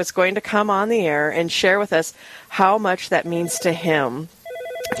Terry was going to come on the air and share with us how much that means to him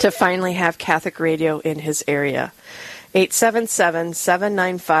to finally have Catholic radio in his area.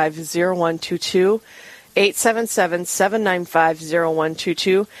 877-795-0122.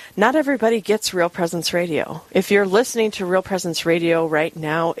 877-795-0122. Not everybody gets Real Presence Radio. If you're listening to Real Presence Radio right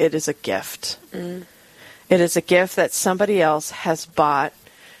now, it is a gift. It is a gift that somebody else has bought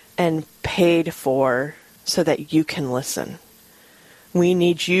and paid for so that you can listen. We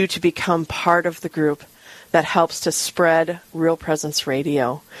need you to become part of the group that helps to spread Real Presence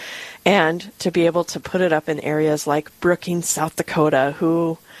Radio and to be able to put it up in areas like Brookings, South Dakota,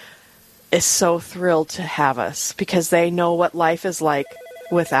 who is so thrilled to have us because they know what life is like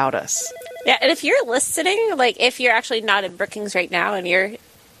without us. Yeah, and if you're listening, like if you're actually not in Brookings right now and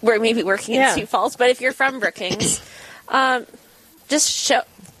we're maybe working in Sioux Falls, but if you're from Brookings, I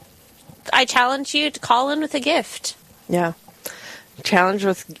challenge you to call in with a gift. Yeah. Challenge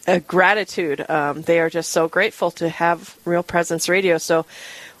with gratitude. They are just so grateful to have Real Presence Radio. So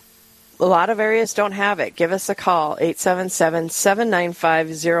a lot of areas don't have it. Give us a call,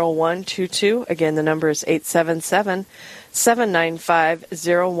 877-795-0122. Again, the number is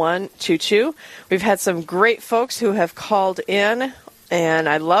 877-795-0122. We've had some great folks who have called in, and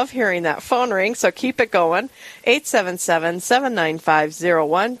I love hearing that phone ring, so keep it going.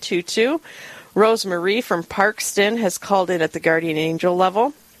 877-795-0122. Rosemarie from Parkston has called in at the Guardian Angel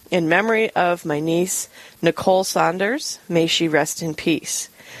level. In memory of my niece, Nicole Saunders, may she rest in peace.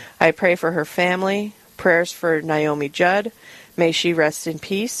 I pray for her family. Prayers for Naomi Judd. May she rest in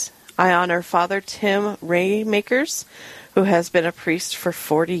peace. I honor Father Tim Raymakers, who has been a priest for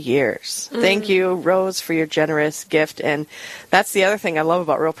 40 years. Thank you, Rose, for your generous gift. And that's the other thing I love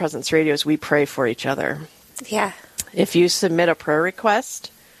about Real Presence Radio is we pray for each other. Yeah. If you submit a prayer request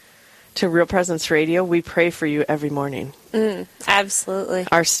to Real Presence Radio, we pray for you every morning. Absolutely.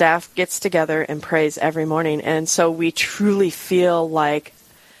 Our staff gets together and prays every morning, and so we truly feel like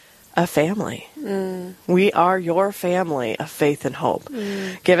a family. We are your family of faith and hope.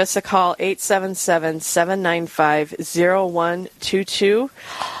 Give us a call, 877-795-0122.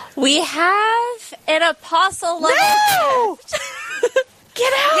 We have an apostle level gift.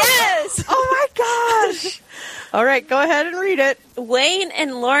 Get out! Yes! Oh my gosh! All right, go ahead and read it. Wayne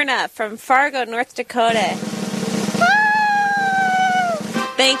and Lorna from Fargo, North Dakota.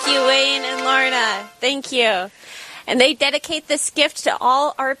 Thank you, Wayne and Lorna. Thank you. And they dedicate this gift to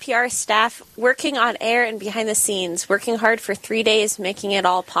all RPR staff working on air and behind the scenes, working hard for 3 days, making it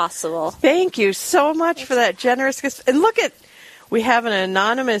all possible. Thank you so much for that generous gift. And look at, we have an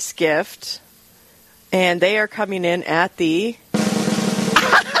anonymous gift, and they are coming in at the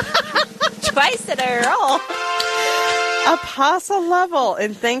twice in a row apostle level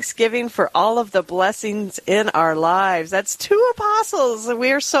in thanksgiving for all of the blessings in our lives. That's 2 apostles, and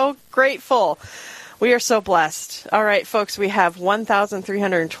we are so grateful. We are so blessed. All right, folks, we have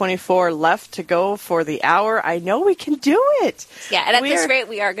 1,324 left to go for the hour. I know we can do it. Yeah, and at this rate,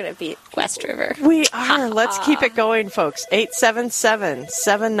 we are going to beat West River. We are. Let's keep it going, folks.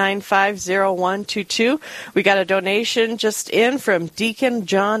 877-795-0122. We got a donation just in from Deacon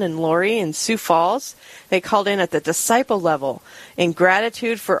John and Lori in Sioux Falls. They called in at the disciple level in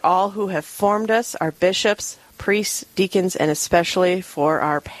gratitude for all who have formed us, our bishops, priests, deacons, and especially for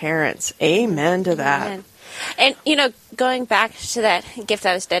our parents. Amen to that. Amen. And, going back to that gift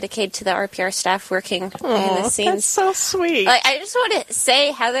that was dedicated to the RPR staff working behind the scenes. That's so sweet. I just want to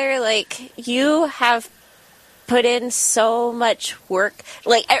say, Heather, you have put in so much work.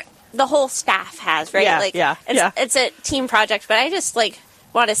 The whole staff has, right? Yeah, It's a team project, but I just,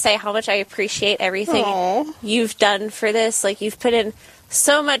 want to say how much I appreciate everything you've done for this. Like, you've put in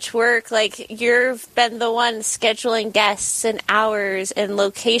so much work. Like, you've been the one scheduling guests and hours and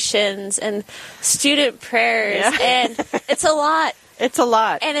locations and student prayers. Yeah. And it's a lot. It's a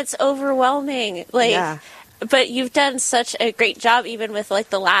lot. And it's overwhelming. Like, but you've done such a great job, even with, like,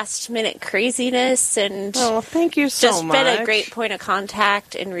 the last-minute craziness. And thank you so much. Just been a great point of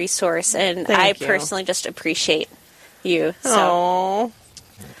contact and resource. And I personally just appreciate you. So.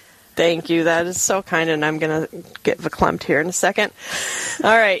 Thank you. That is so kind, and I'm going to get verklempt here in a second.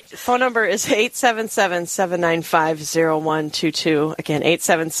 All right. Phone number is 877-795-0122. Again,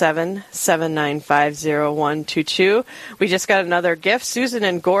 877-795-0122. We just got another gift. Susan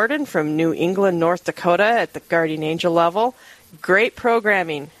and Gordon from New England, North Dakota at the Guardian Angel level. Great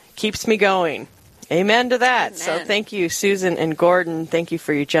programming. Keeps me going. Amen to that. Amen. So thank you, Susan and Gordon. Thank you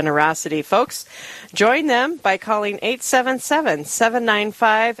for your generosity. Folks, join them by calling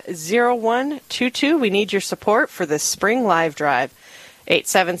 877-795-0122. We need your support for this spring live drive.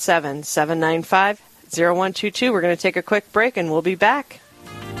 877-795-0122. We're going to take a quick break, and we'll be back.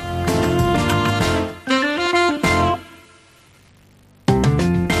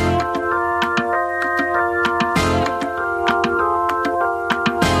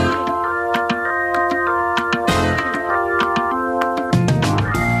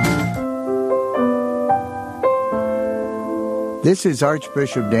 This is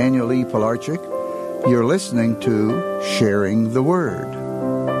Archbishop Daniel E. Pilarczyk. You're listening to Sharing the Word.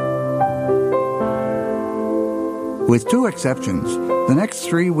 With two exceptions, the next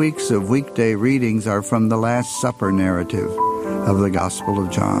 3 weeks of weekday readings are from the Last Supper narrative of the Gospel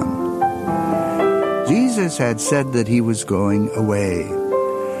of John. Jesus had said that he was going away.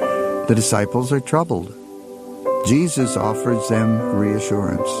 The disciples are troubled. Jesus offers them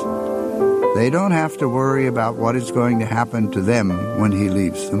reassurance. They don't have to worry about what is going to happen to them when he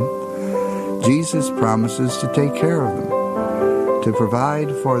leaves them. Jesus promises to take care of them, to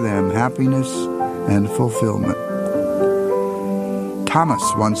provide for them happiness and fulfillment. Thomas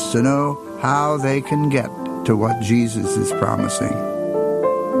wants to know how they can get to what Jesus is promising.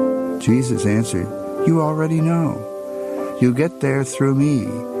 Jesus answered, "You already know. You get there through me.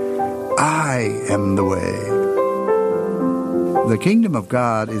 I am the way." The kingdom of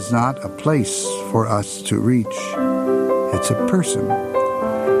God is not a place for us to reach. It's a person.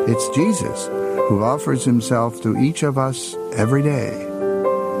 It's Jesus who offers himself to each of us every day.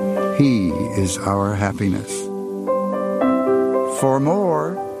 He is our happiness. For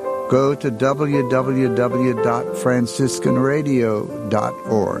more, go to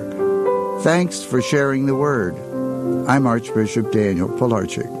www.franciscanradio.org. Thanks for sharing the word. I'm Archbishop Daniel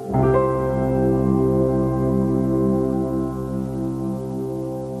Pilarczyk.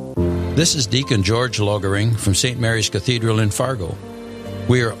 This is Deacon George Logering from St. Mary's Cathedral in Fargo.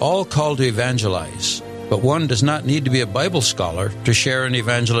 We are all called to evangelize, but one does not need to be a Bible scholar to share in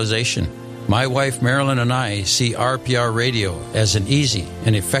evangelization. My wife Marilyn and I see RPR Radio as an easy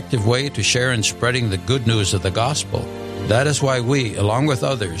and effective way to share in spreading the good news of the gospel. That is why we, along with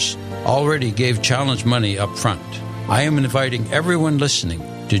others, already gave challenge money up front. I am inviting everyone listening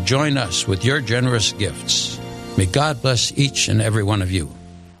to join us with your generous gifts. May God bless each and every one of you.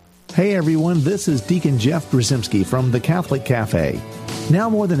 Hey everyone, this is Deacon Jeff Brzezinski from the Catholic Cafe. Now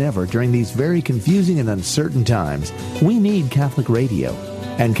more than ever, during these very confusing and uncertain times, we need Catholic radio,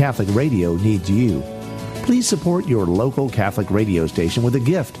 and Catholic radio needs you. Please support your local Catholic radio station with a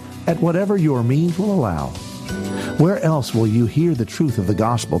gift at whatever your means will allow. Where else will you hear the truth of the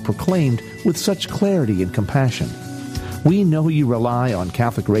gospel proclaimed with such clarity and compassion? We know you rely on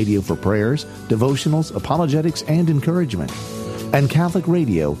Catholic radio for prayers, devotionals, apologetics, and encouragement. And Catholic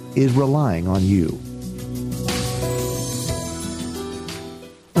radio is relying on you.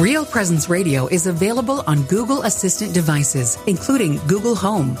 Real Presence Radio is available on Google Assistant devices, including Google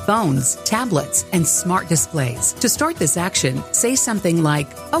Home, phones, tablets, and smart displays. To start this action, say something like,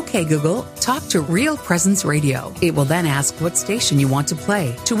 "Okay, Google, talk to Real Presence Radio." It will then ask what station you want to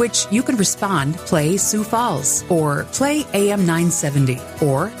play, to which you can respond, "Play Sioux Falls," or "Play AM 970,"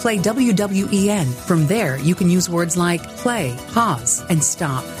 or "Play WWEN." From there, you can use words like play, pause, and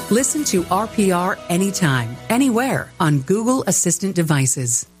stop. Listen to RPR anytime, anywhere on Google Assistant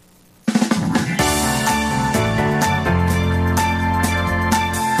devices.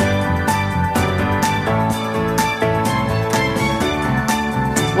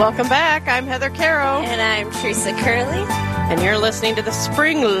 Welcome back. I'm Heather Caro. And I'm Teresa Curley. And you're listening to the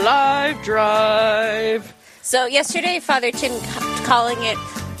Spring Live Drive. So yesterday, Father Tim kept calling it,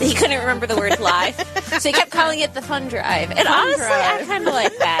 he couldn't remember the word live, so he kept calling it the Fun Drive. And honestly, I kind of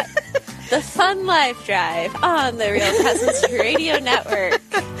like that. the Fun Life Drive on the Real Presence Radio Network.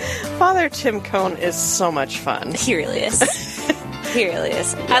 Father Tim Cohn is so much fun. He really is. He really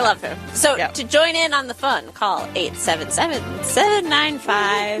is. I love him. So to join in on the fun, call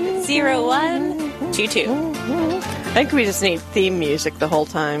 877-795-0122. I think we just need theme music the whole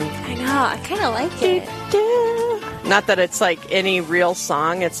time. I know. I kind of like it. Not that it's like any real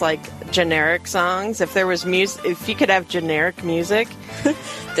song. It's like generic songs. If there was music, if you could have generic music,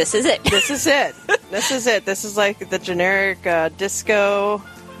 this is it. This is it. This is it. This is like the generic disco,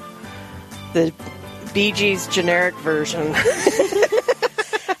 the Bee Gees generic version.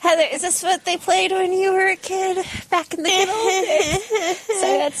 Heather, is this what they played when you were a kid back in the good old days? So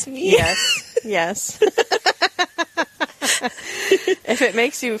that's me. Yes. If it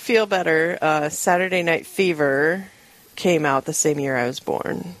makes you feel better, Saturday Night Fever came out the same year I was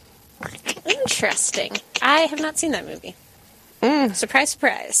born. Interesting. I have not seen that movie. Surprise,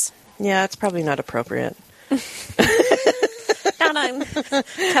 surprise. Yeah, it's probably not appropriate. Not on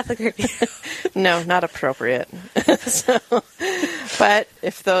Catholic Radio. No, not appropriate. But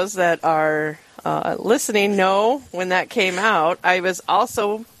if those that are listening know when that came out, I was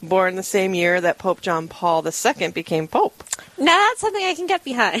also born the same year that Pope John Paul II became Pope. Now that's something I can get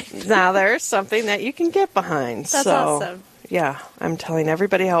behind. Now there's something that you can get behind. That's awesome. Yeah, I'm telling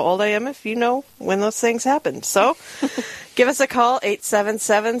everybody how old I am if you know when those things happened. So give us a call,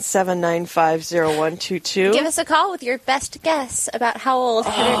 877-795-0122. Give us a call with your best guess about how old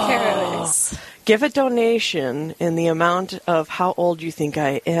Heather Caro is. Give a donation in the amount of how old you think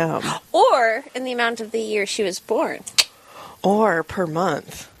I am. Or in the amount of the year she was born. Or per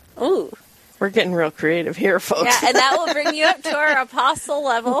month. Ooh. We're getting real creative here, folks. Yeah, and that will bring you up to our apostle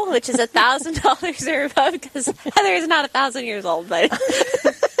level, which is $1,000 or above, because Heather is not 1,000 years old, but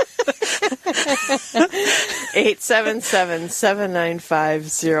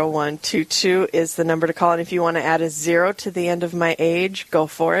 877-795-0122 is the number to call. And if you want to add a 0 to the end of my age, go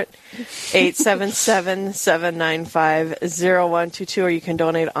for it. 877-795-0122, or you can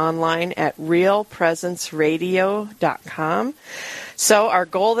donate online at realpresenceradio.com. So our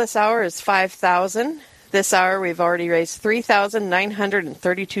goal this hour is $5,000. This hour we've already raised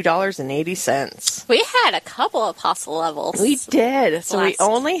 $3,932.80. We had a couple apostle levels. We did. So we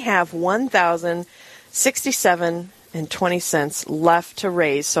only have $1,067.20 left to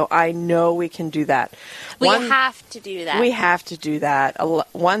raise. So I know we can do that. We have to do that. We have to do that.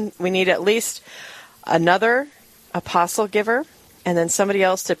 We need at least another apostle giver, and then somebody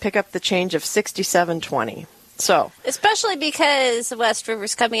else to pick up the change of $67.20. So, especially because West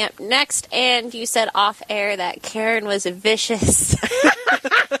River's coming up next, and you said off air that Karen was vicious.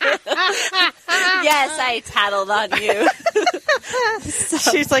 Yes, I tattled on you.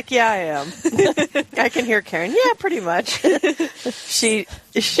 She's like, yeah, I am. I can hear Karen. Yeah, pretty much. She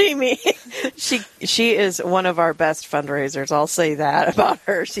is one of our best fundraisers. I'll say that about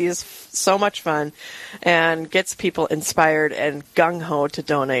her. She is so much fun and gets people inspired and gung-ho to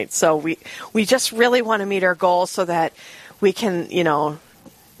donate. So we just really want to meet our goal so that we can,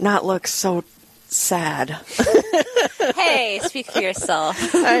 not look so sad. Hey, speak for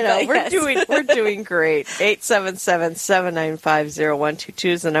yourself. I know. We're doing great. 877-795-0122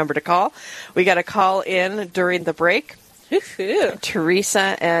 is the number to call. We got a call in during the break.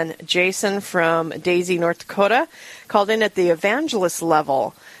 Teresa and Jason from Daisy, North Dakota called in at the evangelist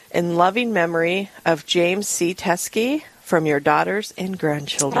level in loving memory of James C. Teskey from your daughters and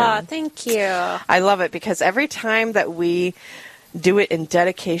grandchildren. Oh, thank you. I love it because every time that we do it in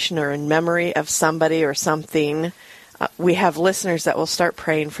dedication or in memory of somebody or something, we have listeners that will start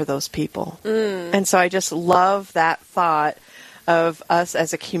praying for those people. And so I just love that thought of us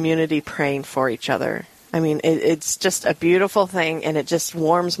as a community praying for each other. I mean, it's just a beautiful thing, and it just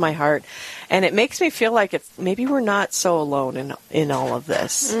warms my heart. And it makes me feel like maybe we're not so alone in all of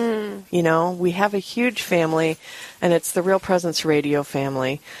this. We have a huge family, and it's the Real Presence Radio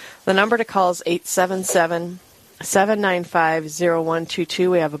family. The number to call is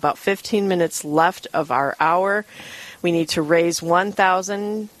 877-795-0122. We have about 15 minutes left of our hour. We need to raise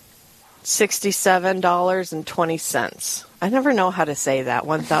 $1,067.20. I never know how to say that.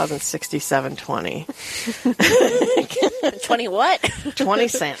 $1,067.20. 20 what? 20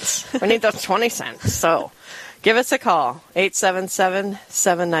 cents. We need those 20 cents. So give us a call,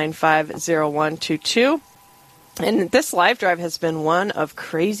 877-795-0122. And this live drive has been one of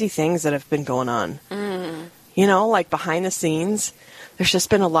crazy things that have been going on. Like behind the scenes, there's just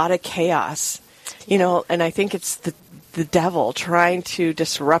been a lot of chaos. And I think it's the devil trying to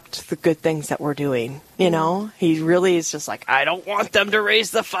disrupt the good things that we're doing. He really is just like, I don't want them to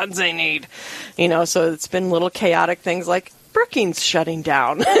raise the funds they need. So it's been little chaotic things like Brookings shutting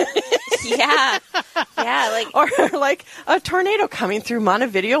down. Yeah. Yeah, like or like a tornado coming through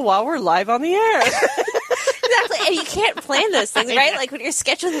Montevideo while we're live on the air. Exactly. And you can't plan those things, right? Like when you're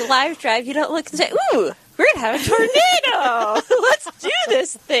scheduling the live drive, you don't look and say, ooh, we're going to have a tornado. Let's do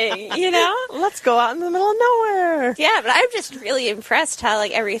this thing, you know? Let's go out in the middle of nowhere. Yeah, but I'm just really impressed how,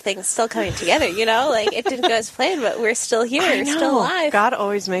 like, everything's still coming together, you know? Like, it didn't go as planned, but we're still here. We're still alive. God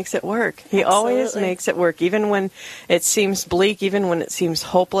always makes it work. He always makes it work. Even when it seems bleak, even when it seems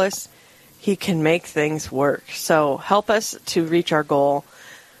hopeless, He can make things work. So help us to reach our goal.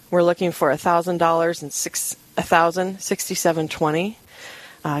 We're looking for $1,000 and $1,067.20.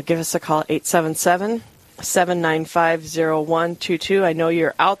 Give us a call at 877-795-0122. I know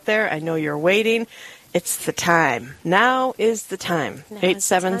you're out there. I know you're waiting. It's the time. Now is the time.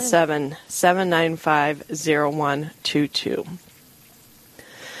 877-795-0122.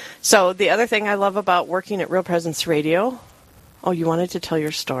 So the other thing I love about working at Real Presence Radio... Oh, you wanted to tell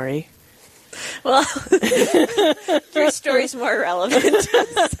your story? Well, your story's more relevant.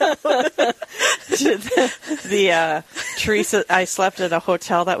 Teresa, I slept at a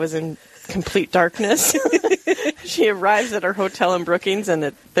hotel that was in complete darkness. She arrives at her hotel in Brookings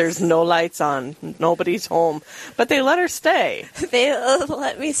and there's no lights on. Nobody's home. But they let her stay. They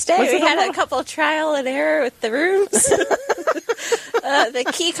let me stay. We had a couple trial and error with the rooms. The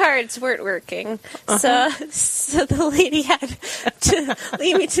key cards weren't working. So the lady had to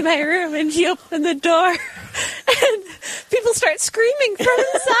lead me to my room, and she opened the door, and people start screaming from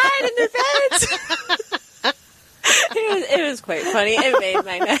inside in their beds. It was quite funny. It made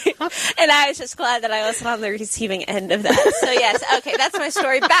my night. And I was just glad that I wasn't on the receiving end of that. So, yes, okay, that's my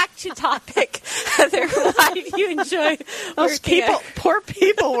story. Back to topic. Heather, why do you enjoy those people? Poor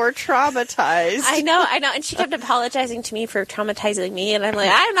people were traumatized. I know. And she kept apologizing to me for traumatizing me. And I'm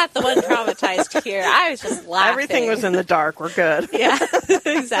like, I'm not the one traumatized here. I was just laughing. Everything was in the dark. We're good. Yeah,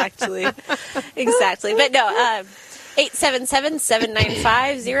 exactly. But no,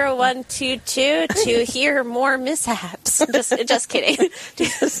 877-795-0122 to hear more mishaps. Just kidding.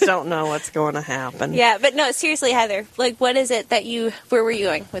 Just don't know what's going to happen. Yeah, but no, seriously, Heather, like, what is it that where were you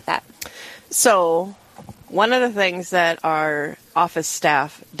going with that? So, one of the things that our office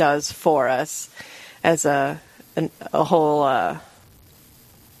staff does for us as a whole,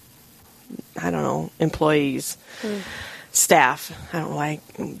 employees, staff. I don't know why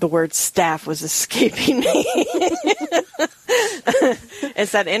the word staff was escaping me.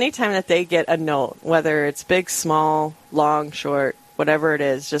 Is that anytime that they get a note, whether it's big, small, long, short, whatever it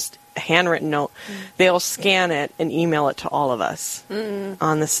is, just a handwritten note, they'll scan it and email it to all of us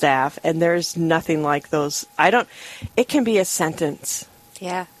on the staff. And there's nothing like those. It can be a sentence.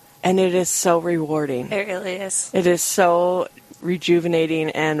 Yeah. And it is so rewarding. It really is. It is so rejuvenating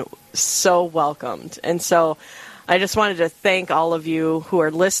and so welcomed. And so I just wanted to thank all of you who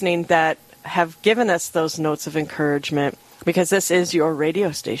are listening that have given us those notes of encouragement, because this is your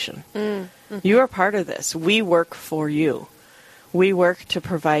radio station. Mm-hmm. You are part of this. We work for you. We work to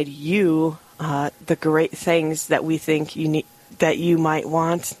provide you the great things that we think you need, that you might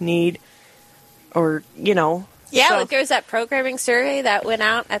want, need, or, Yeah, like there was that programming survey that went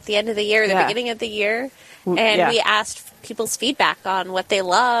out at the end of the year, the beginning of the year, and we asked people's feedback on what they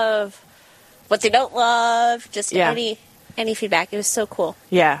love, what they don't love, just any feedback. It was so cool.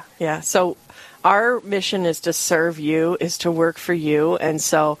 Yeah. So our mission is to serve you, is to work for you. And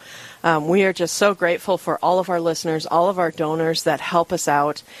so we are just so grateful for all of our listeners, all of our donors that help us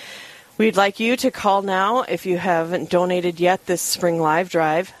out. We'd like you to call now if you haven't donated yet this spring live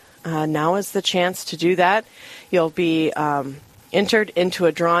drive. Now is the chance to do that. You'll be entered into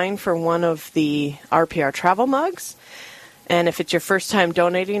a drawing for one of the RPR travel mugs. And if it's your first time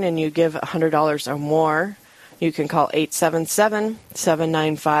donating and you give $100 or more, you can call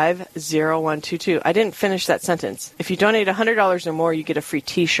 877-795-0122. I didn't finish that sentence. If you donate $100 or more, you get a free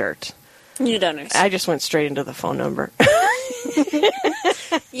T-shirt. New donors. I just went straight into the phone number.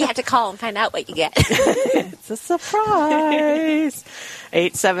 You have to call and find out what you get. It's a surprise.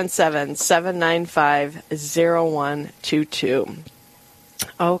 877-795-0122.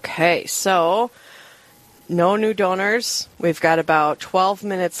 Okay, so... no new donors. We've got about 12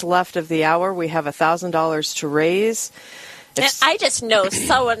 minutes left of the hour. We have $1,000 to raise. I just know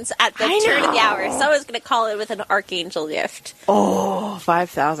someone's at the turn of the hour. Someone's going to call in with an archangel gift. Oh,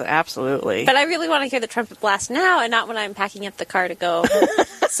 5,000, absolutely. But I really want to hear the trumpet blast now and not when I'm packing up the car to go.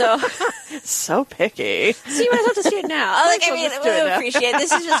 So picky. So you might as well just do it now. I appreciate it.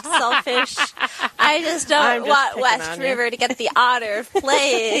 This is just selfish. I just don't want West River to get the honor of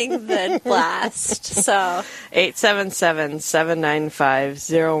playing the blast. So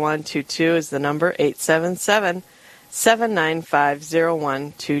 877-795-0122 is the number. 877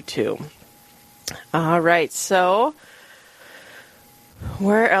 877-795-0122. All right, so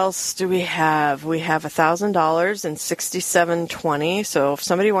where else do we have? We have $1,000 and $67.20. So if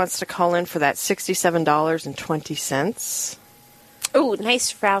somebody wants to call in for that $67.20. Oh,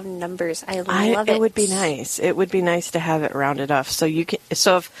 nice round numbers. I love it. It would be nice. It would be nice to have it rounded off. So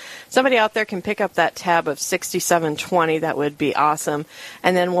if somebody out there can pick up that tab of $67.20, that would be awesome.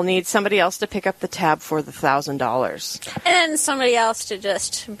 And then we'll need somebody else to pick up the tab for the $1,000. And then somebody else to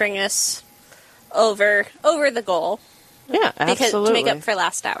just bring us over the goal. Yeah, absolutely. To make up for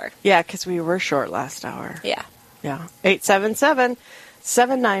last hour. Yeah, because we were short last hour. Yeah. Yeah.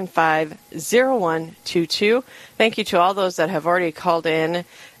 877-795-0122. Thank you to all those that have already called in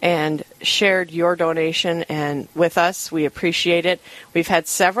and shared your donation and with us. We appreciate it. We've had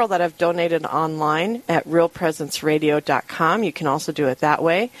several that have donated online at realpresenceradio.com. You can also do it that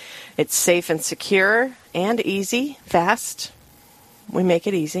way. It's safe and secure and easy, fast. We make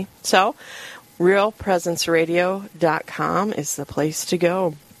it easy. So, realpresenceradio.com is the place to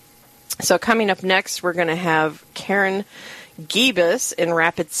go. So coming up next, we're going to have Karen Giebus in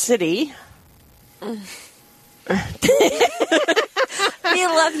Rapid City. We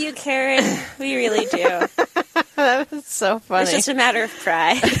love you, Karen. We really do. That was so funny. It's just a matter of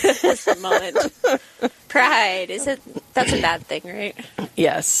pride at this moment. Pride. That's a bad thing, right?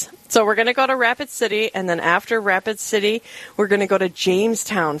 Yes. So we're going to go to Rapid City, and then after Rapid City, we're going to go to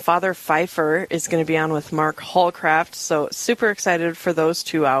Jamestown. Father Pfeiffer is going to be on with Mark Hallcraft, so super excited for those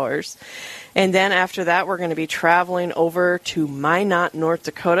 2 hours. And then after that, we're going to be traveling over to Minot, North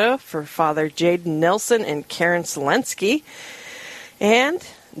Dakota for Father Jaden Nilsson and Karen Selensky. And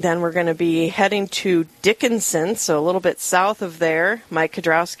then we're going to be heading to Dickinson, so a little bit south of there. Mike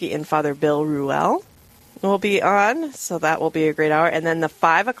Kudrowski and Father Bill Ruel will be on, so that will be a great hour. And then the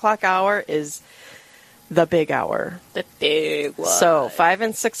 5 o'clock hour is the big hour. The big one. So 5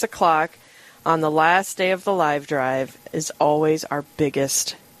 and 6 o'clock on the last day of the live drive is always our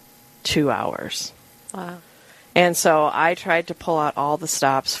biggest 2 hours. Wow. And so I tried to pull out all the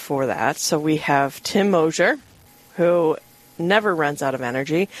stops for that. So we have Tim Mosier, who never runs out of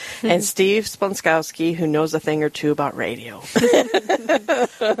energy, and Steve Splonskowski, who knows a thing or two about radio.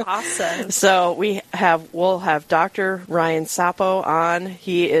 Awesome. So we'll have Dr. Ryan Sapo on.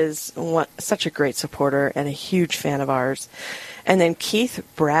 He is such a great supporter and a huge fan of ours. And then Keith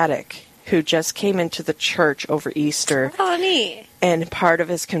Braddock, who just came into the church over Easter. Oh, neat. And part of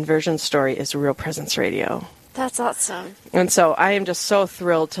his conversion story is Real Presence Radio. That's awesome. And so I am just so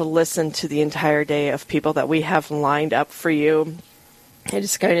thrilled to listen to the entire day of people that we have lined up for you. It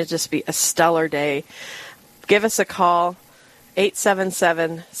is going to just be a stellar day. Give us a call,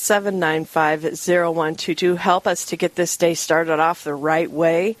 877-795-0122. Help us to get this day started off the right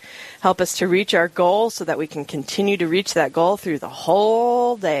way. Help us to reach our goal so that we can continue to reach that goal through the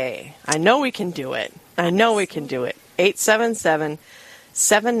whole day. I know we can do it. I know we can do it.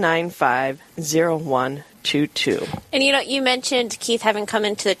 877-795-0122. And you mentioned Keith having come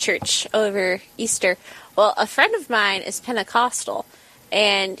into the church over Easter. Well, a friend of mine is Pentecostal,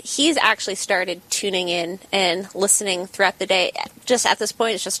 and he's actually started tuning in and listening throughout the day. Just at this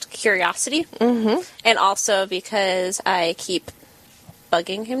point, it's just curiosity, and also because I keep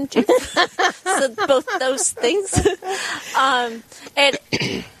bugging him too. So both those things, and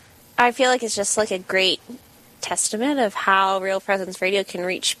I feel like it's just like a great testament of how Real Presence Radio can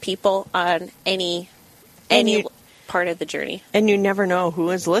reach people on any part of the journey. And you never know who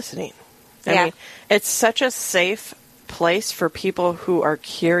is listening. I mean, it's such a safe place for people who are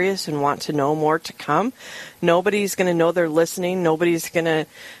curious and want to know more to come. Nobody's going to know they're listening. Nobody's going to,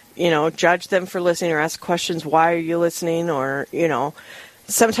 judge them for listening or ask questions, why are you listening? Or,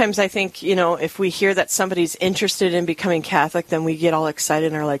 sometimes I think, if we hear that somebody's interested in becoming Catholic, then we get all excited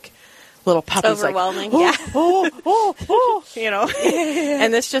and are like, little puppies, overwhelming, like,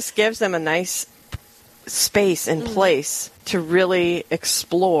 and this just gives them a nice space and place to really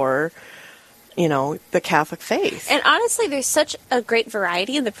explore, the Catholic faith. And honestly, there's such a great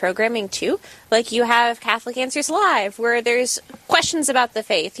variety in the programming too. Like you have Catholic Answers Live, where there's questions about the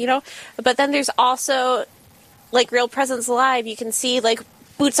faith, but then there's also like Real Presence Live. You can see like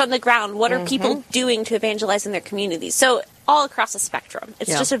boots on the ground. What are people doing to evangelize in their communities? So all across the spectrum. It's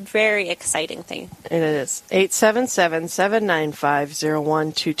just a very exciting thing. It is.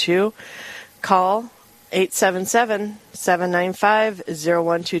 877-795-0122. Call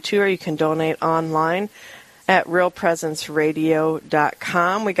 877-795-0122, or you can donate online at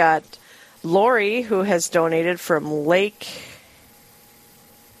realpresenceradio.com. We got Lori, who has donated from Lake...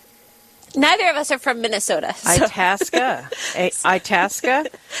 Neither of us are from Minnesota. So. Itasca. Itasca.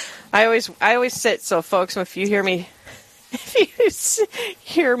 I always sit, so folks, if you hear me If you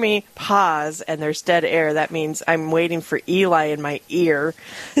hear me pause and there's dead air, that means I'm waiting for Eli in my ear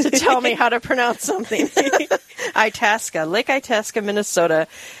to tell me how to pronounce something. Itasca, Lake Itasca, Minnesota.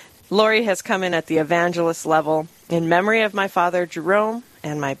 Lori has come in at the evangelist level in memory of my father, Jerome,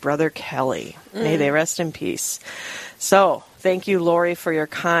 and my brother, Kelly. May they rest in peace. So, thank you, Lori, for your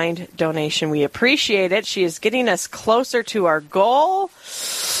kind donation. We appreciate it. She is getting us closer to our goal.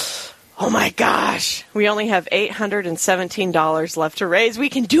 Oh, my gosh. We only have $817 left to raise. We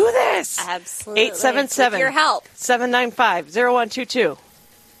can do this. Absolutely. 877. With your help. 795-0122.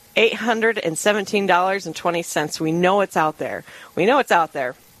 $817.20. We know it's out there.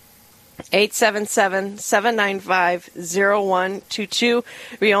 877-795-0122.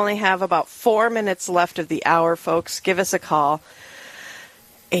 We only have about 4 minutes left of the hour, folks. Give us a call.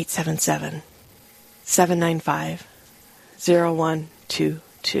 877-795-0122.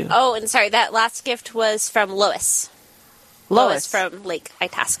 Oh, and sorry, that last gift was from Lois. Lois from Lake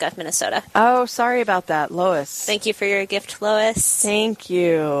Itasca, Minnesota. Oh, sorry about that, Lois. Thank you for your gift, Lois. Thank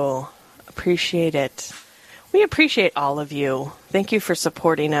you. Appreciate it. We appreciate all of you. Thank you for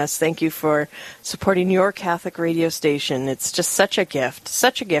supporting us. Thank you for supporting your Catholic radio station. It's just such a gift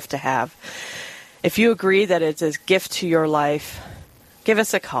to have. If you agree that it's a gift to your life, give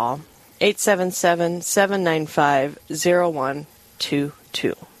us a call.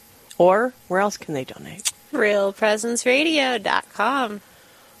 877-795-0122. Or where else can they donate? RealPresenceRadio.com.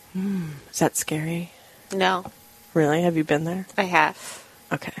 Is that scary? No. Really? Have you been there? I have.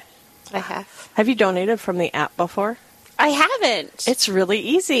 Okay. I have. Have you donated from the app before? I haven't. It's really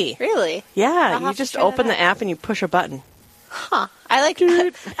easy. Really? Yeah, you just open the app and you push a button. Huh. I like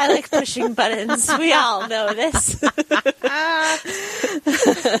pushing buttons. We all know this.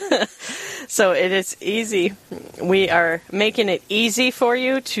 So it is easy. We are making it easy for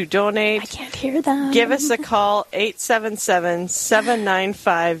you to donate. I can't hear them. Give us a call.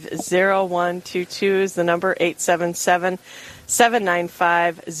 877-795-0122 is the number.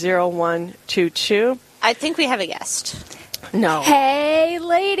 877-795-0122. I think we have a guest. No. Hey,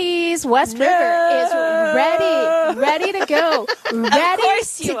 ladies, West River is ready to go, ready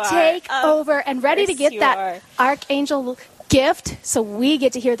to take over, and ready to get that Archangel gift, so we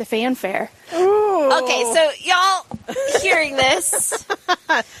get to hear the fanfare. Ooh. Okay, so y'all hearing this,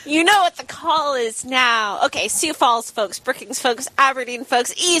 you know what the call is now. Okay, Sioux Falls folks, Brookings folks, Aberdeen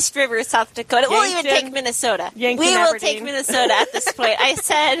folks, East River, South Dakota. We'll even take Minnesota. Yankton, we will Aberdeen. take Minnesota at this point. I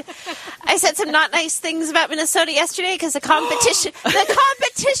said some not nice things about Minnesota yesterday because the competition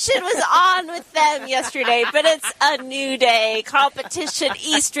was on with them yesterday, but it's a new day. Competition,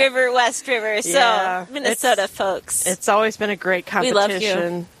 East River, West River. So Yeah, Minnesota folks. It's always been a great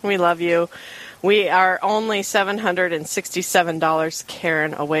competition. We love you. We are only $767,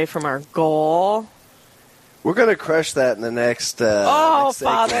 Karen, away from our goal. We're going to crush that in the next next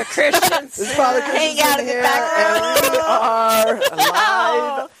Father Christian. This is Father Christian here, and we are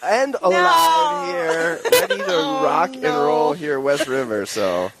alive here, ready to rock and roll here, West River.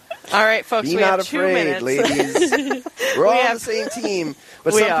 So, all right, folks, be we not have 2 afraid, minutes. ladies. We're all on the same team,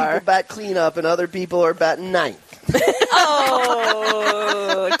 but some people bat cleanup and other people are batting ninth.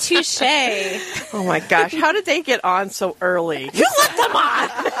 Oh, touche. Oh, my gosh. How did they get on so early? You let them on.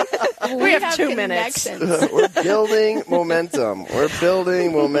 We have 2 minutes. We're building momentum.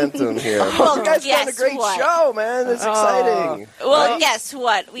 Here. Well, you guys done a great show, man. It's exciting. Well, right? guess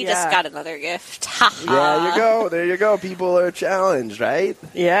what? We just got another gift. There you go. People are challenged, right?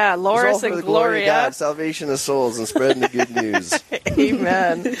 Yeah, Loris It's all for and the glory of Gloria. God, salvation of souls, and spreading the good news.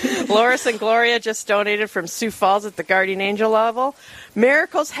 Amen. Loris and Gloria just donated from Sioux Falls at the Guardian Angel level.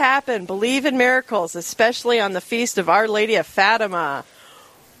 Miracles happen. Believe in miracles, especially on the feast of Our Lady of Fatima.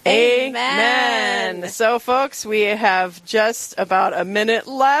 Amen. So, folks, we have just about a minute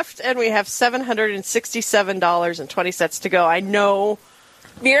left, and we have $767.20 to go. I know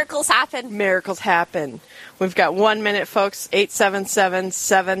miracles happen. Miracles happen. We've got 1 minute, folks.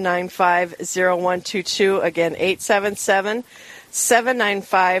 877-795-0122. Again,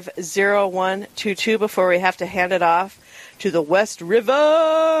 877-795-0122 before we have to hand it off to the West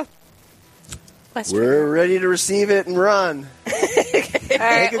River. We're ready to receive it and run.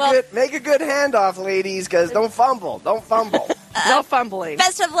 Right, make a good handoff, ladies, because don't fumble. No fumbling.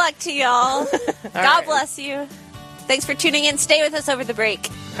 Best of luck to y'all. God bless you. Thanks for tuning in. Stay with us over the break.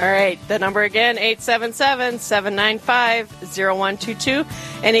 All right. The number again, 877-795-0122.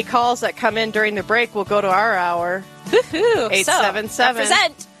 Any calls that come in during the break will go to our hour. Woohoo.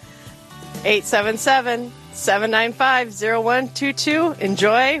 877-795-0122.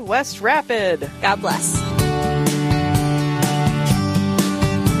 Enjoy West Rapid. God bless.